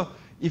 And also,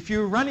 if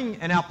you're running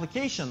an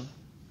application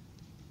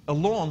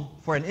alone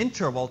for an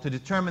interval to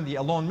determine the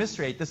alone miss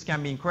rate, this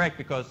can be incorrect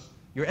because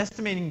you're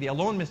estimating the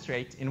alone miss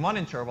rate in one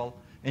interval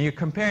and you're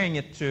comparing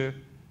it to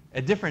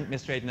a different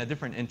miss rate in a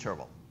different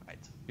interval, right?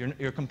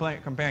 You're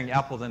comparing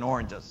apples and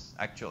oranges,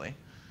 actually.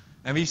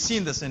 And we've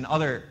seen this in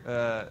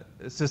other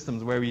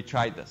systems where we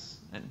tried this,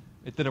 and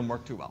it didn't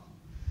work too well.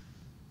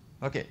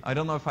 Okay, I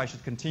don't know if I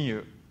should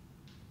continue.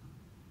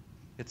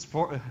 It's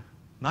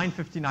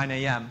 9:59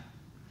 a.m.,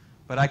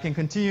 but I can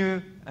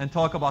continue and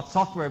talk about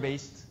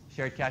software-based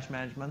shared cache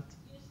management?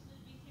 Yes,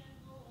 we can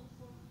go on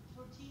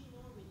for 13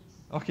 more minutes.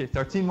 Okay,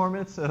 13 more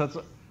minutes?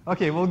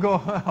 Okay, we'll go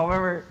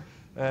however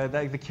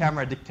the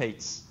camera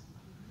dictates.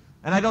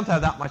 And I don't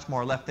have that much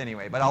more left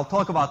anyway, but I'll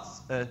talk about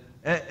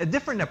a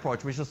different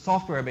approach, which is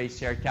software-based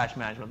shared cache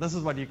management. This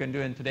is what you can do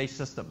in today's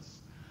systems.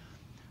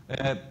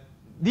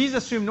 These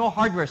assume no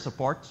hardware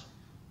support.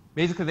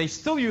 Basically, they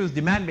still use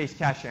demand-based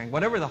cache sharing,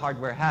 whatever the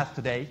hardware has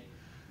today.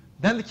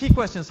 Then the key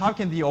question is, how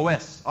can the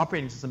OS,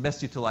 operating system,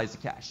 best utilize the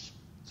cache?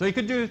 So you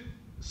could do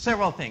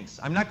several things.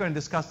 I'm not going to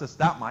discuss this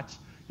that much.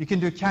 You can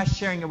do cache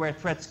sharing aware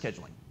thread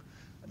scheduling.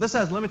 This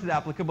has limited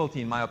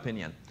applicability, in my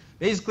opinion.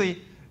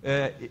 Basically,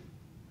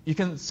 you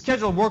can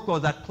schedule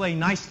workloads that play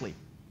nicely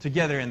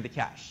together in the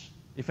cache.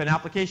 If an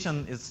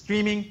application is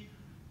streaming,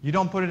 you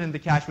don't put it in the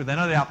cache with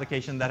another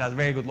application that has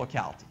very good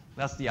locality.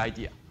 That's the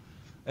idea.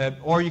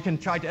 Or you can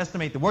try to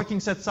estimate the working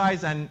set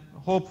size and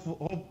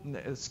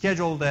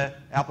schedule the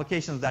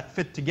applications that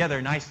fit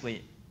together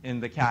nicely in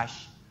the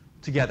cache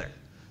together.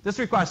 This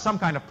requires some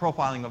kind of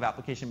profiling of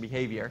application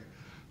behavior.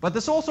 But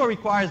this also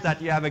requires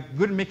that you have a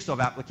good mix of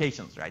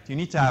applications, right? You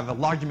need to have a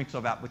large mix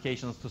of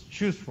applications to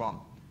choose from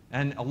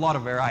and a lot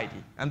of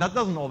variety. And that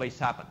doesn't always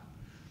happen.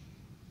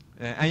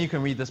 And you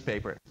can read this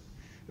paper.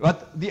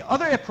 But the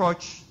other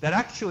approach that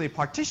actually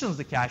partitions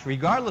the cache,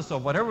 regardless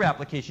of whatever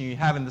application you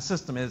have in the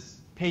system, is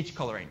page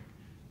coloring.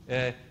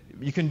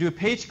 You can do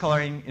page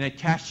coloring in a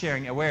cache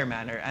sharing aware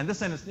manner, and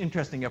this is an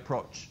interesting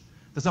approach.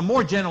 There's a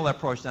more general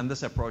approach than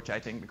this approach, I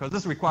think, because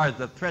this requires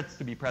the threads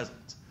to be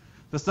present.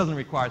 This doesn't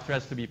require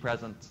threads to be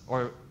present,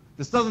 or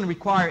this doesn't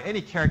require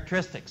any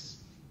characteristics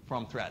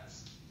from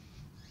threads.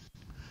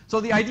 So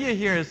the idea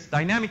here is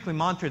dynamically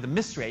monitor the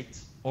miss rate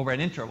over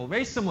an interval,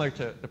 very similar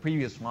to the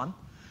previous one,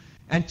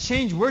 and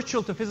change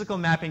virtual to physical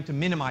mapping to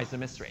minimize the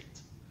miss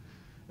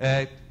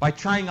rate by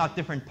trying out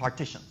different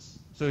partitions.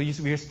 So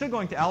we are still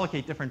going to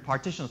allocate different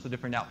partitions to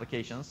different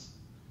applications,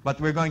 but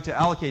we're going to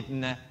allocate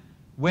in a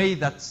way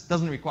that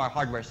doesn't require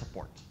hardware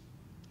support.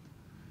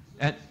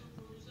 And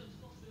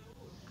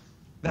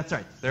that's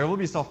right. There will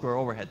be software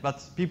overhead,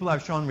 but people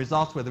have shown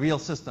results with real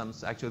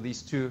systems. Actually,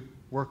 these two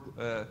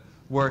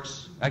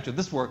works. Actually,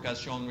 this work has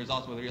shown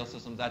results with real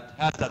systems that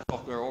has that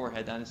software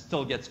overhead and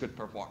still gets good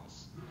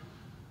performance,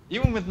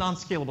 even with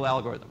non-scalable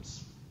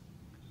algorithms,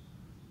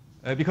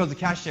 because the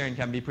cache sharing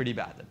can be pretty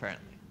bad,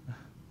 apparently.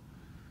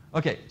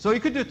 Okay, so you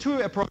could do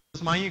two approaches.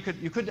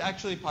 You could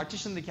actually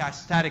partition the cache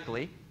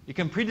statically. You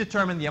can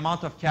predetermine the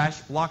amount of cache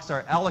blocks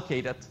are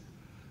allocated,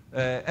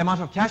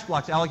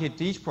 to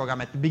each program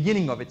at the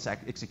beginning of its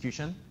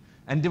execution,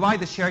 and divide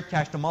the shared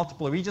cache to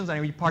multiple regions,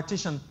 and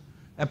partition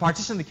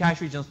the cache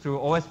regions through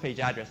OS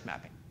page address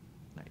mapping.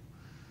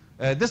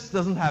 Right? This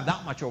doesn't have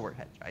that much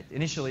overhead, right?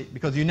 Initially,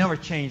 because you never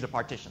change the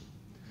partition.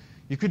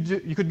 You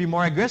could be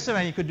more aggressive,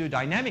 and you could do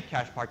dynamic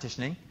cache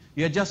partitioning.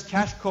 You adjust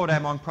cache code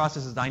among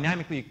processes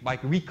dynamically by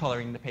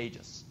recoloring the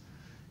pages.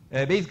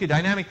 Basically,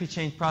 dynamically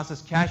change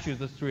process cache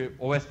users through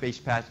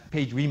OS-based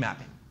page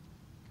remapping.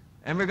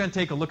 And we're going to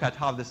take a look at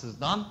how this is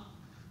done.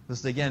 This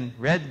is, again,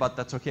 red, but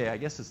that's OK. I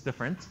guess it's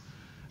different.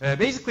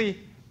 Basically,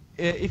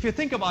 if you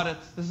think about it,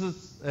 this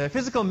is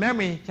physical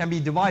memory can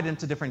be divided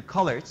into different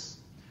colors.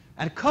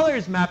 And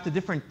colors map to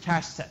different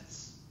cache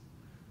sets.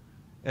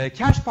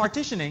 Cache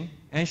partitioning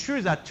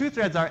ensures that two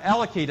threads are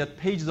allocated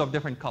pages of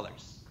different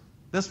colors.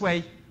 This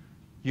way,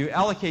 you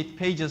allocate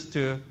pages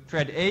to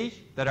thread A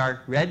that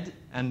are red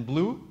and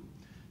blue.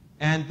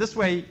 And this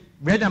way,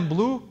 red and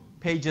blue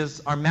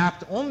pages are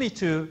mapped only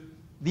to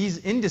these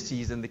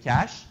indices in the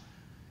cache.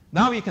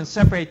 Now you can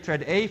separate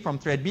thread A from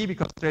thread B,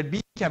 because thread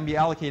B can be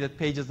allocated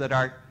pages that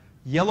are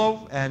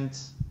yellow and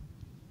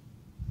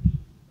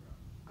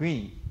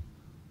green.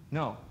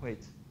 No,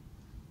 wait.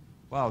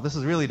 Wow, this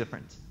is really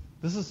different.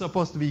 This is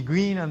supposed to be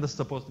green, and this is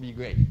supposed to be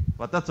gray.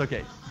 But that's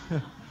OK.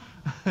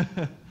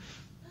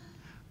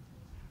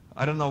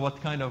 I don't know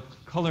what kind of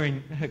color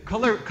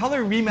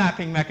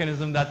remapping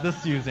mechanism that this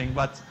is using,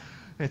 but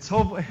it's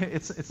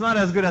not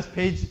as good as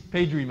page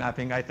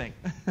remapping, I think.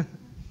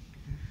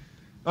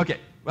 OK,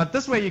 but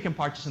this way you can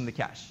partition the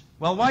cache.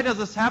 Well, why does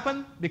this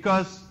happen?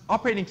 Because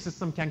operating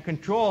system can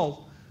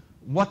control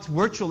what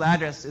virtual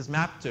address is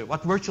mapped to,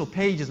 what virtual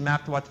page is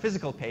mapped to what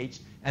physical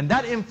page, and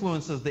that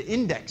influences the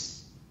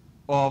index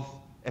of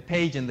a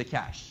page in the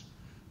cache.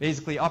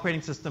 Basically,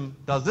 operating system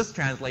does this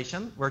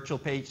translation: virtual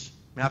page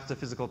maps to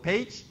physical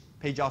page.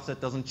 Page offset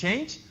doesn't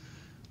change.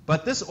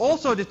 But this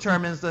also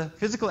determines, the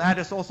physical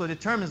address also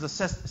determines the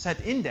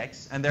set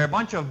index. And there are a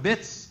bunch of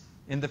bits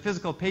in the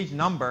physical page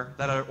number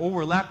that are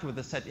overlapped with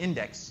the set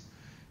index.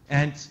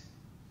 And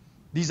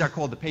these are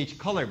called the page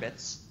color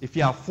bits. If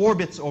you have 4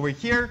 bits over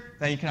here,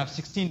 then you can have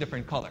 16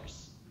 different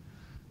colors.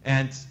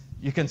 And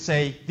you can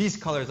say these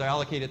colors are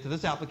allocated to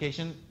this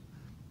application.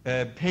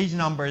 Page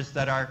numbers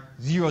that are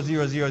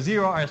 0000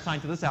 are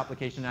assigned to this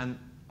application. And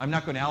I'm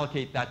not going to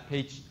allocate that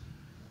page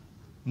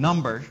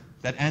number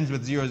that ends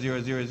with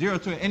 0000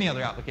 to any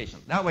other application.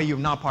 That way you've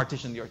now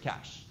partitioned your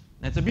cache.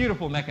 And it's a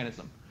beautiful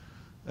mechanism.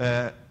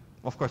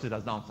 Of course, it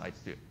has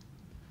downsides too.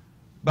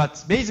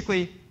 But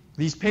basically,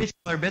 these page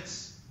color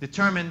bits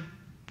determine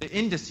the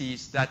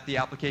indices that the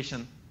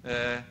application's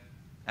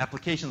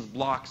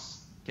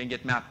blocks can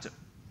get mapped to.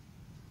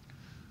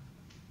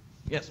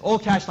 Yes, all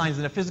cache lines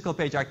in a physical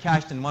page are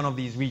cached in one of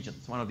these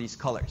regions, one of these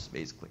colors,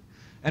 basically.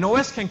 An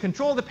OS can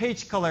control the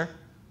page color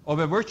of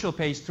a virtual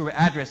page through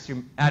address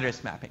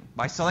mapping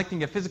by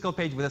selecting a physical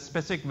page with a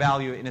specific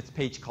value in its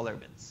page color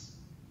bits.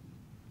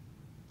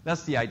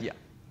 That's the idea.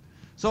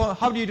 So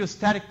how do you do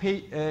static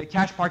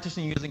cache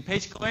partitioning using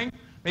page coloring?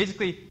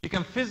 Basically,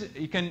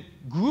 you can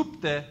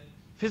group the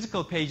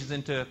physical pages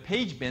into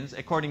page bins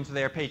according to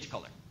their page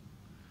color.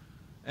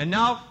 And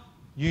now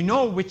you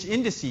know which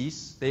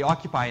indices they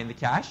occupy in the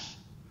cache.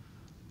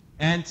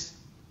 And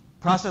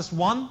process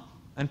 1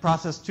 and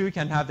process 2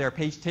 can have their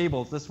page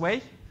tables this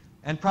way.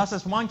 And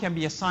process 1 can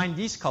be assigned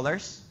these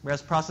colors,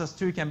 whereas process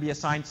 2 can be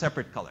assigned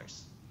separate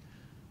colors.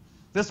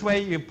 This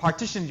way you've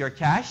partitioned your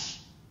cache,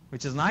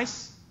 which is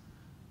nice.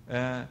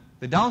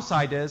 The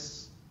downside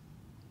is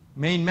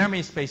main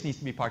memory space needs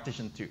to be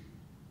partitioned too.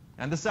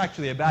 And this is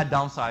actually a bad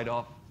downside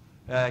of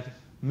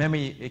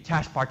memory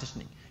cache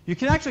partitioning. You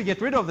can actually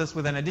get rid of this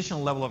with an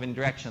additional level of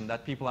indirection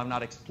that people have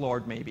not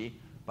explored maybe,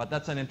 but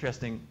that's an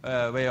interesting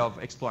way of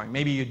exploring.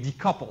 Maybe you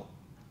decouple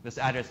this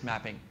address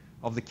mapping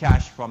of the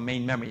cache from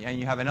main memory, and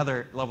you have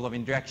another level of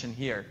indirection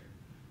here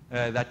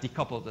that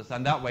decouples this,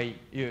 and that way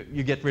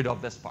you get rid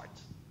of this part.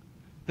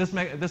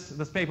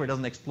 This paper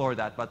doesn't explore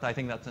that, but I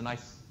think that's a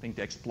nice thing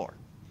to explore.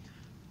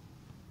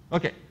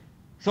 Okay,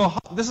 so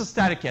this is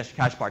static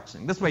cache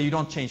partitioning. This way you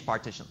don't change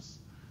partitions.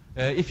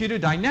 If you do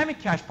dynamic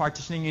cache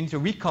partitioning, you need to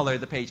recolor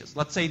the pages.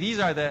 Let's say these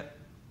are the,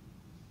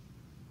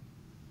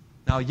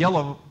 now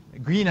yellow,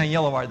 green and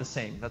yellow are the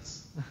same.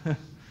 That's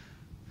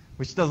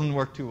which doesn't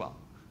work too well.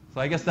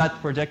 So I guess that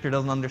projector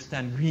doesn't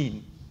understand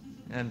green.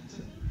 And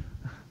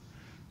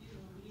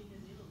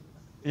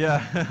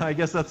yeah, I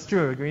guess that's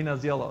true. Green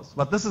has yellows.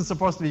 But this is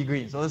supposed to be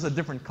green, so this is a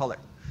different color.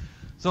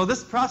 So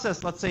this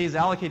process, let's say, is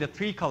allocated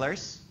 3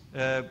 colors,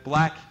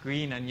 black,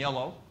 green, and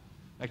yellow.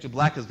 Actually,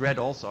 black is red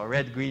also,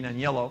 red, green, and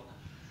yellow.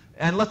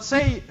 And let's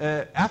say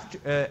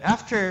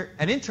after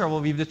an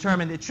interval, we've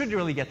determined it should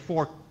really get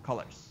 4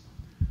 colors.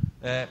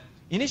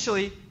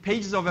 Initially,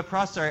 pages of a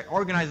processor are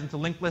organized into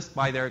linked lists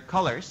by their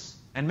colors,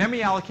 and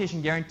memory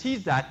allocation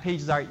guarantees that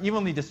pages are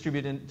evenly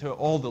distributed into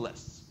all the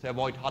lists to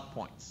avoid hot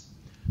points.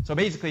 So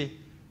basically,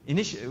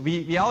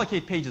 we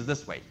allocate pages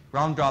this way,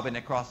 round robin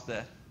across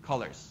the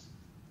colors.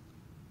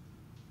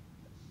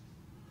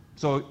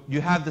 So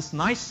you have this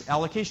nice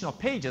allocation of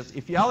pages.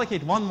 If you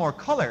allocate one more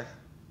color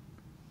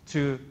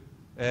to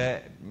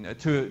a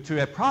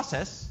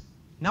process,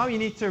 now you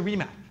need to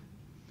remap.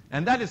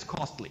 And that is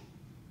costly.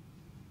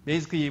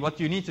 Basically,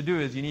 what you need to do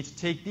is you need to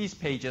take these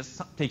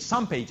pages, take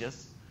some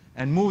pages,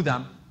 and move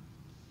them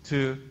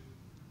to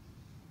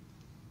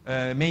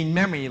main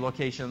memory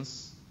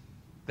locations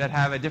that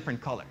have a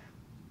different color.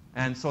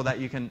 And so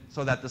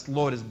that this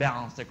load is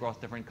balanced across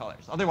different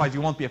colors. Otherwise,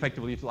 you won't be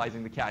effectively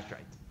utilizing the cache,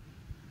 right?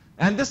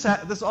 And this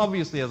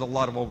obviously has a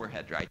lot of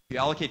overhead, right? You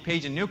allocate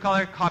page in new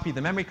color, copy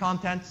the memory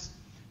contents,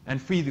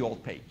 and free the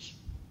old page.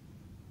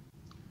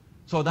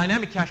 So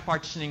dynamic cache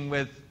partitioning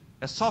with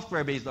a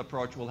software-based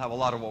approach will have a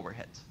lot of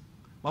overhead.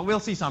 But we'll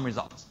see some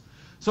results.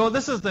 So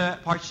this is the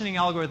partitioning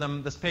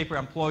algorithm this paper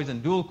employs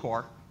in dual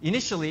core.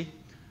 Initially,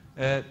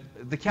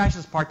 the cache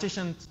is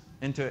partitioned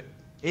into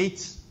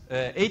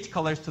 8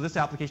 colors to this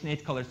application,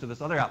 8 colors to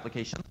this other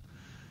application.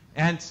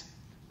 And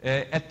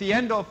at the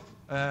end of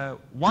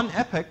one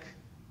epoch,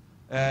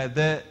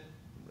 this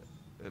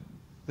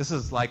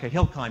is like a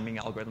hill climbing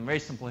algorithm, very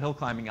simple hill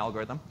climbing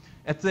algorithm.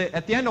 At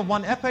the end of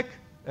one epoch,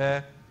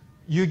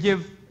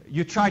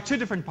 you try 2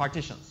 different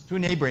partitions, 2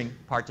 neighboring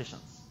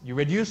partitions. You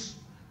reduce,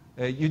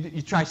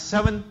 you try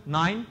 7,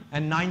 9,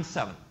 and 9,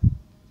 7.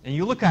 And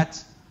you look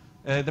at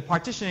the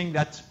partitioning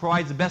that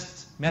provides the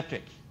best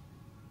metric,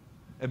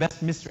 the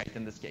best miss rate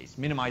in this case,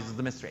 minimizes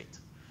the miss rate.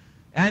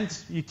 And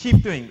you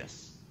keep doing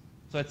this.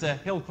 So it's a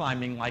hill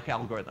climbing like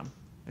algorithm.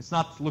 It's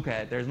not look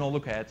ahead, there's no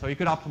look ahead, so you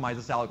could optimize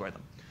this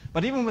algorithm.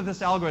 But even with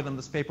this algorithm,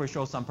 this paper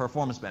shows some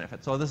performance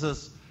benefits. So this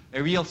is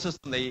a real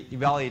system they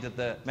evaluated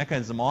the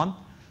mechanism on,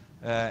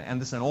 and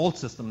this is an old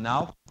system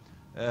now.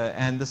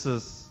 And this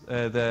is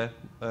the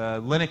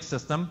Linux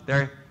system.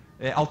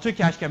 L2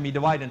 cache can be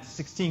divided into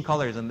 16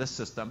 colors in this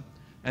system,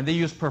 and they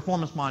use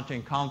performance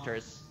monitoring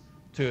counters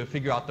to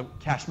figure out the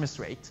cache miss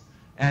rate.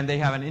 And they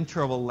have an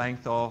interval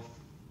length of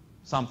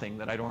something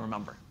that I don't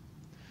remember.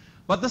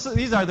 But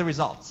these are the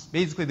results.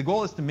 Basically, the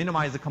goal is to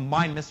minimize the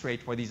combined miss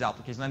rate for these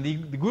applications. And they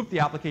group the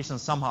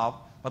applications somehow.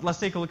 But let's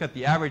take a look at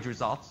the average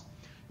results.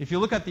 If you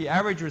look at the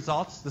average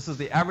results, this is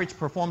the average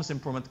performance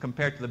improvement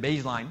compared to the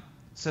baseline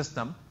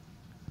system.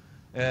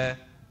 There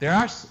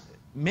are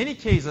many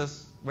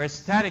cases where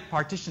static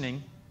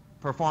partitioning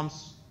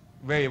performs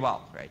very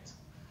well, right?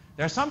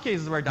 There are some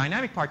cases where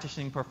dynamic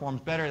partitioning performs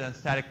better than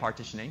static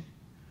partitioning.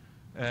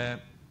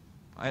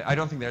 I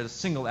don't think there's a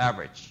single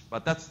average,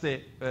 but that's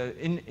the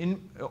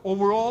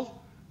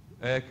overall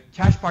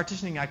cache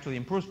partitioning actually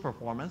improves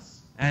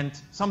performance, and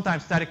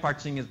sometimes static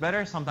partitioning is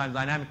better, sometimes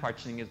dynamic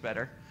partitioning is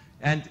better.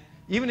 And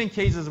even in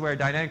cases where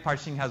dynamic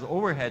partitioning has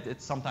overhead,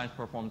 it sometimes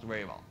performs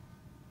very well.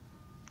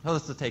 So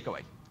that's the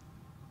takeaway.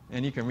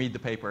 And you can read the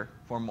paper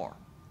for more.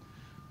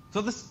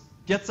 So this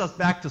gets us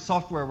back to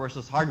software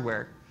versus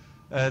hardware.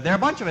 There are a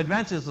bunch of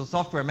advantages of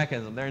software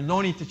mechanism. There is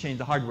no need to change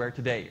the hardware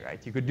today,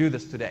 right? You could do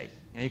this today.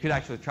 And you could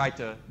actually try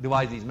to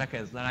devise these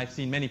mechanisms. And I've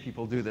seen many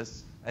people do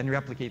this and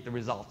replicate the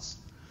results.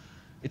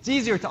 It's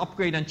easier to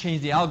upgrade and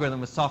change the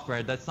algorithm with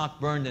software that's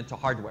not burned into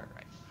hardware,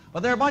 right?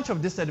 But there are a bunch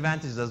of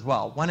disadvantages as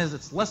well. One is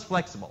it's less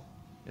flexible.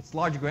 It's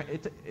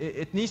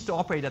it needs to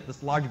operate at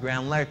this large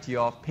granularity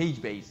of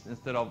page-based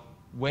instead of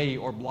way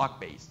or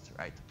block-based,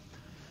 right?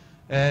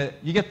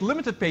 You get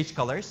limited page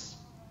colors.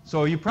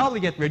 So you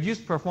probably get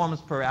reduced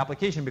performance per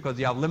application because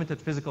you have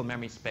limited physical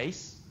memory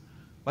space.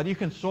 But you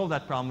can solve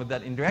that problem with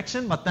that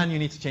indirection, but then you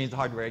need to change the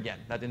hardware again.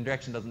 That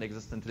indirection doesn't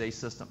exist in today's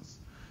systems.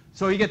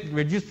 So you get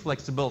reduced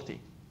flexibility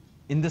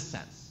in this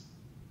sense.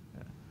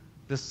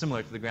 This is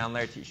similar to the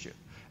granularity issue.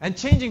 And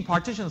changing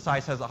partition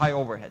size has a high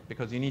overhead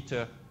because you need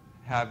to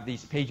have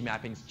these page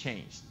mappings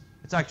changed.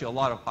 It's actually a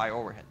lot of high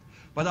overhead.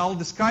 But I'll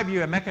describe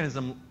you a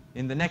mechanism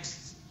in the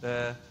next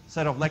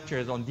set of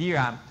lectures on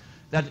DRAM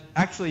that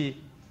actually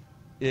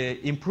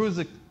improves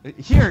the,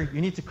 here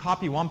you need to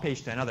copy one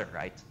page to another,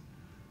 right?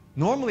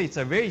 Normally it's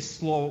a very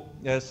slow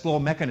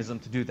mechanism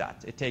to do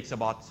that. It takes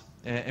about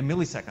a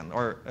millisecond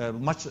or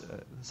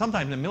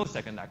sometimes a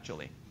millisecond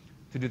actually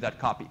to do that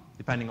copy,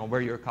 depending on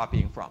where you're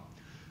copying from.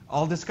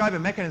 I'll describe a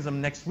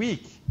mechanism next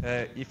week.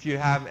 If you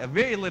have a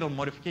very little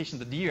modification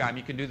to DRAM,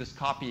 you can do this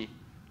copy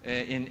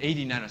in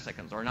 80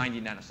 nanoseconds or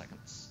 90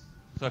 nanoseconds.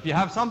 So if you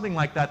have something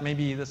like that,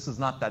 maybe this is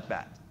not that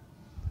bad.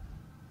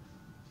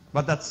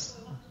 But that's...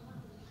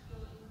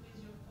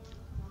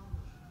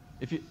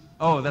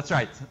 Oh, that's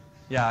right.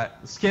 Yeah,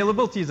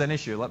 scalability is an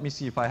issue. Let me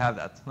see if I have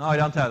that. No, I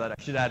don't have that. I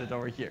should add it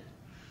over here.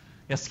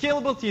 Yeah,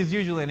 scalability is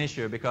usually an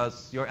issue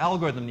because your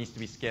algorithm needs to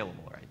be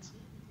scalable, right?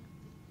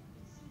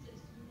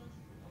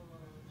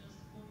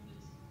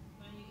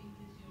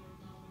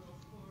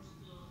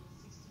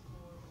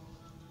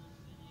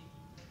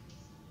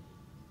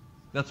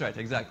 That's right,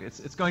 exactly.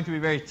 It's going to be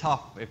very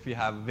tough if you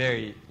have a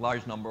very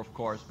large number of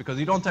cores because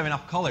you don't have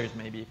enough colors,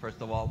 maybe,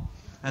 first of all.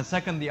 And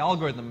second, the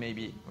algorithm may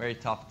be very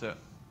tough to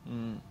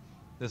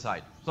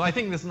decide. So I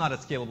think this is not a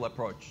scalable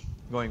approach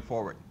going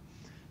forward.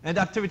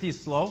 Adaptivity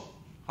is slow.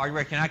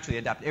 Hardware can actually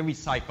adapt every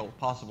cycle,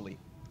 possibly.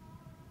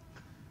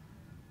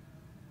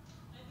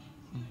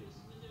 I'm curious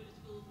whether it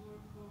will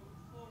work for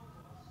 4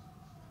 cores.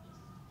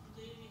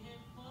 Today we have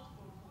not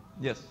for 4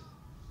 cores. Yes.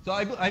 So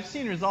I've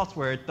seen results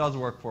where it does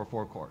work for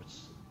 4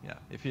 cores. Yeah,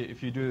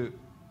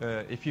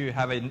 if you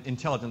have an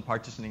intelligent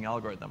partitioning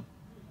algorithm.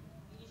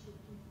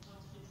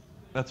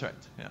 That's right.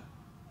 Yeah.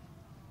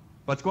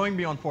 But going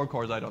beyond 4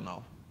 cores, I don't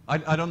know.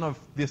 I don't know if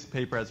this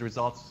paper has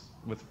results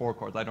with 4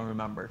 cores. I don't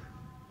remember.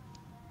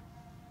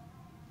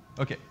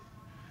 Okay.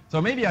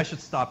 So maybe I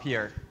should stop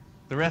here.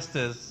 The rest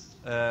is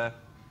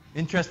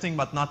interesting,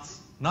 but not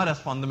as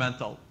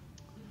fundamental.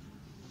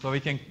 So we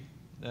can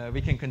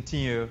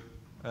continue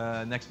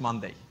next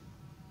Monday.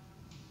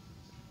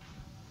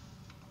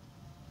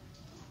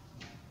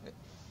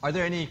 Are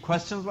there any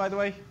questions, by the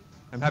way?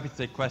 I'm happy to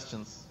take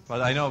questions,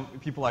 but I know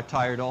people are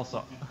tired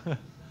also.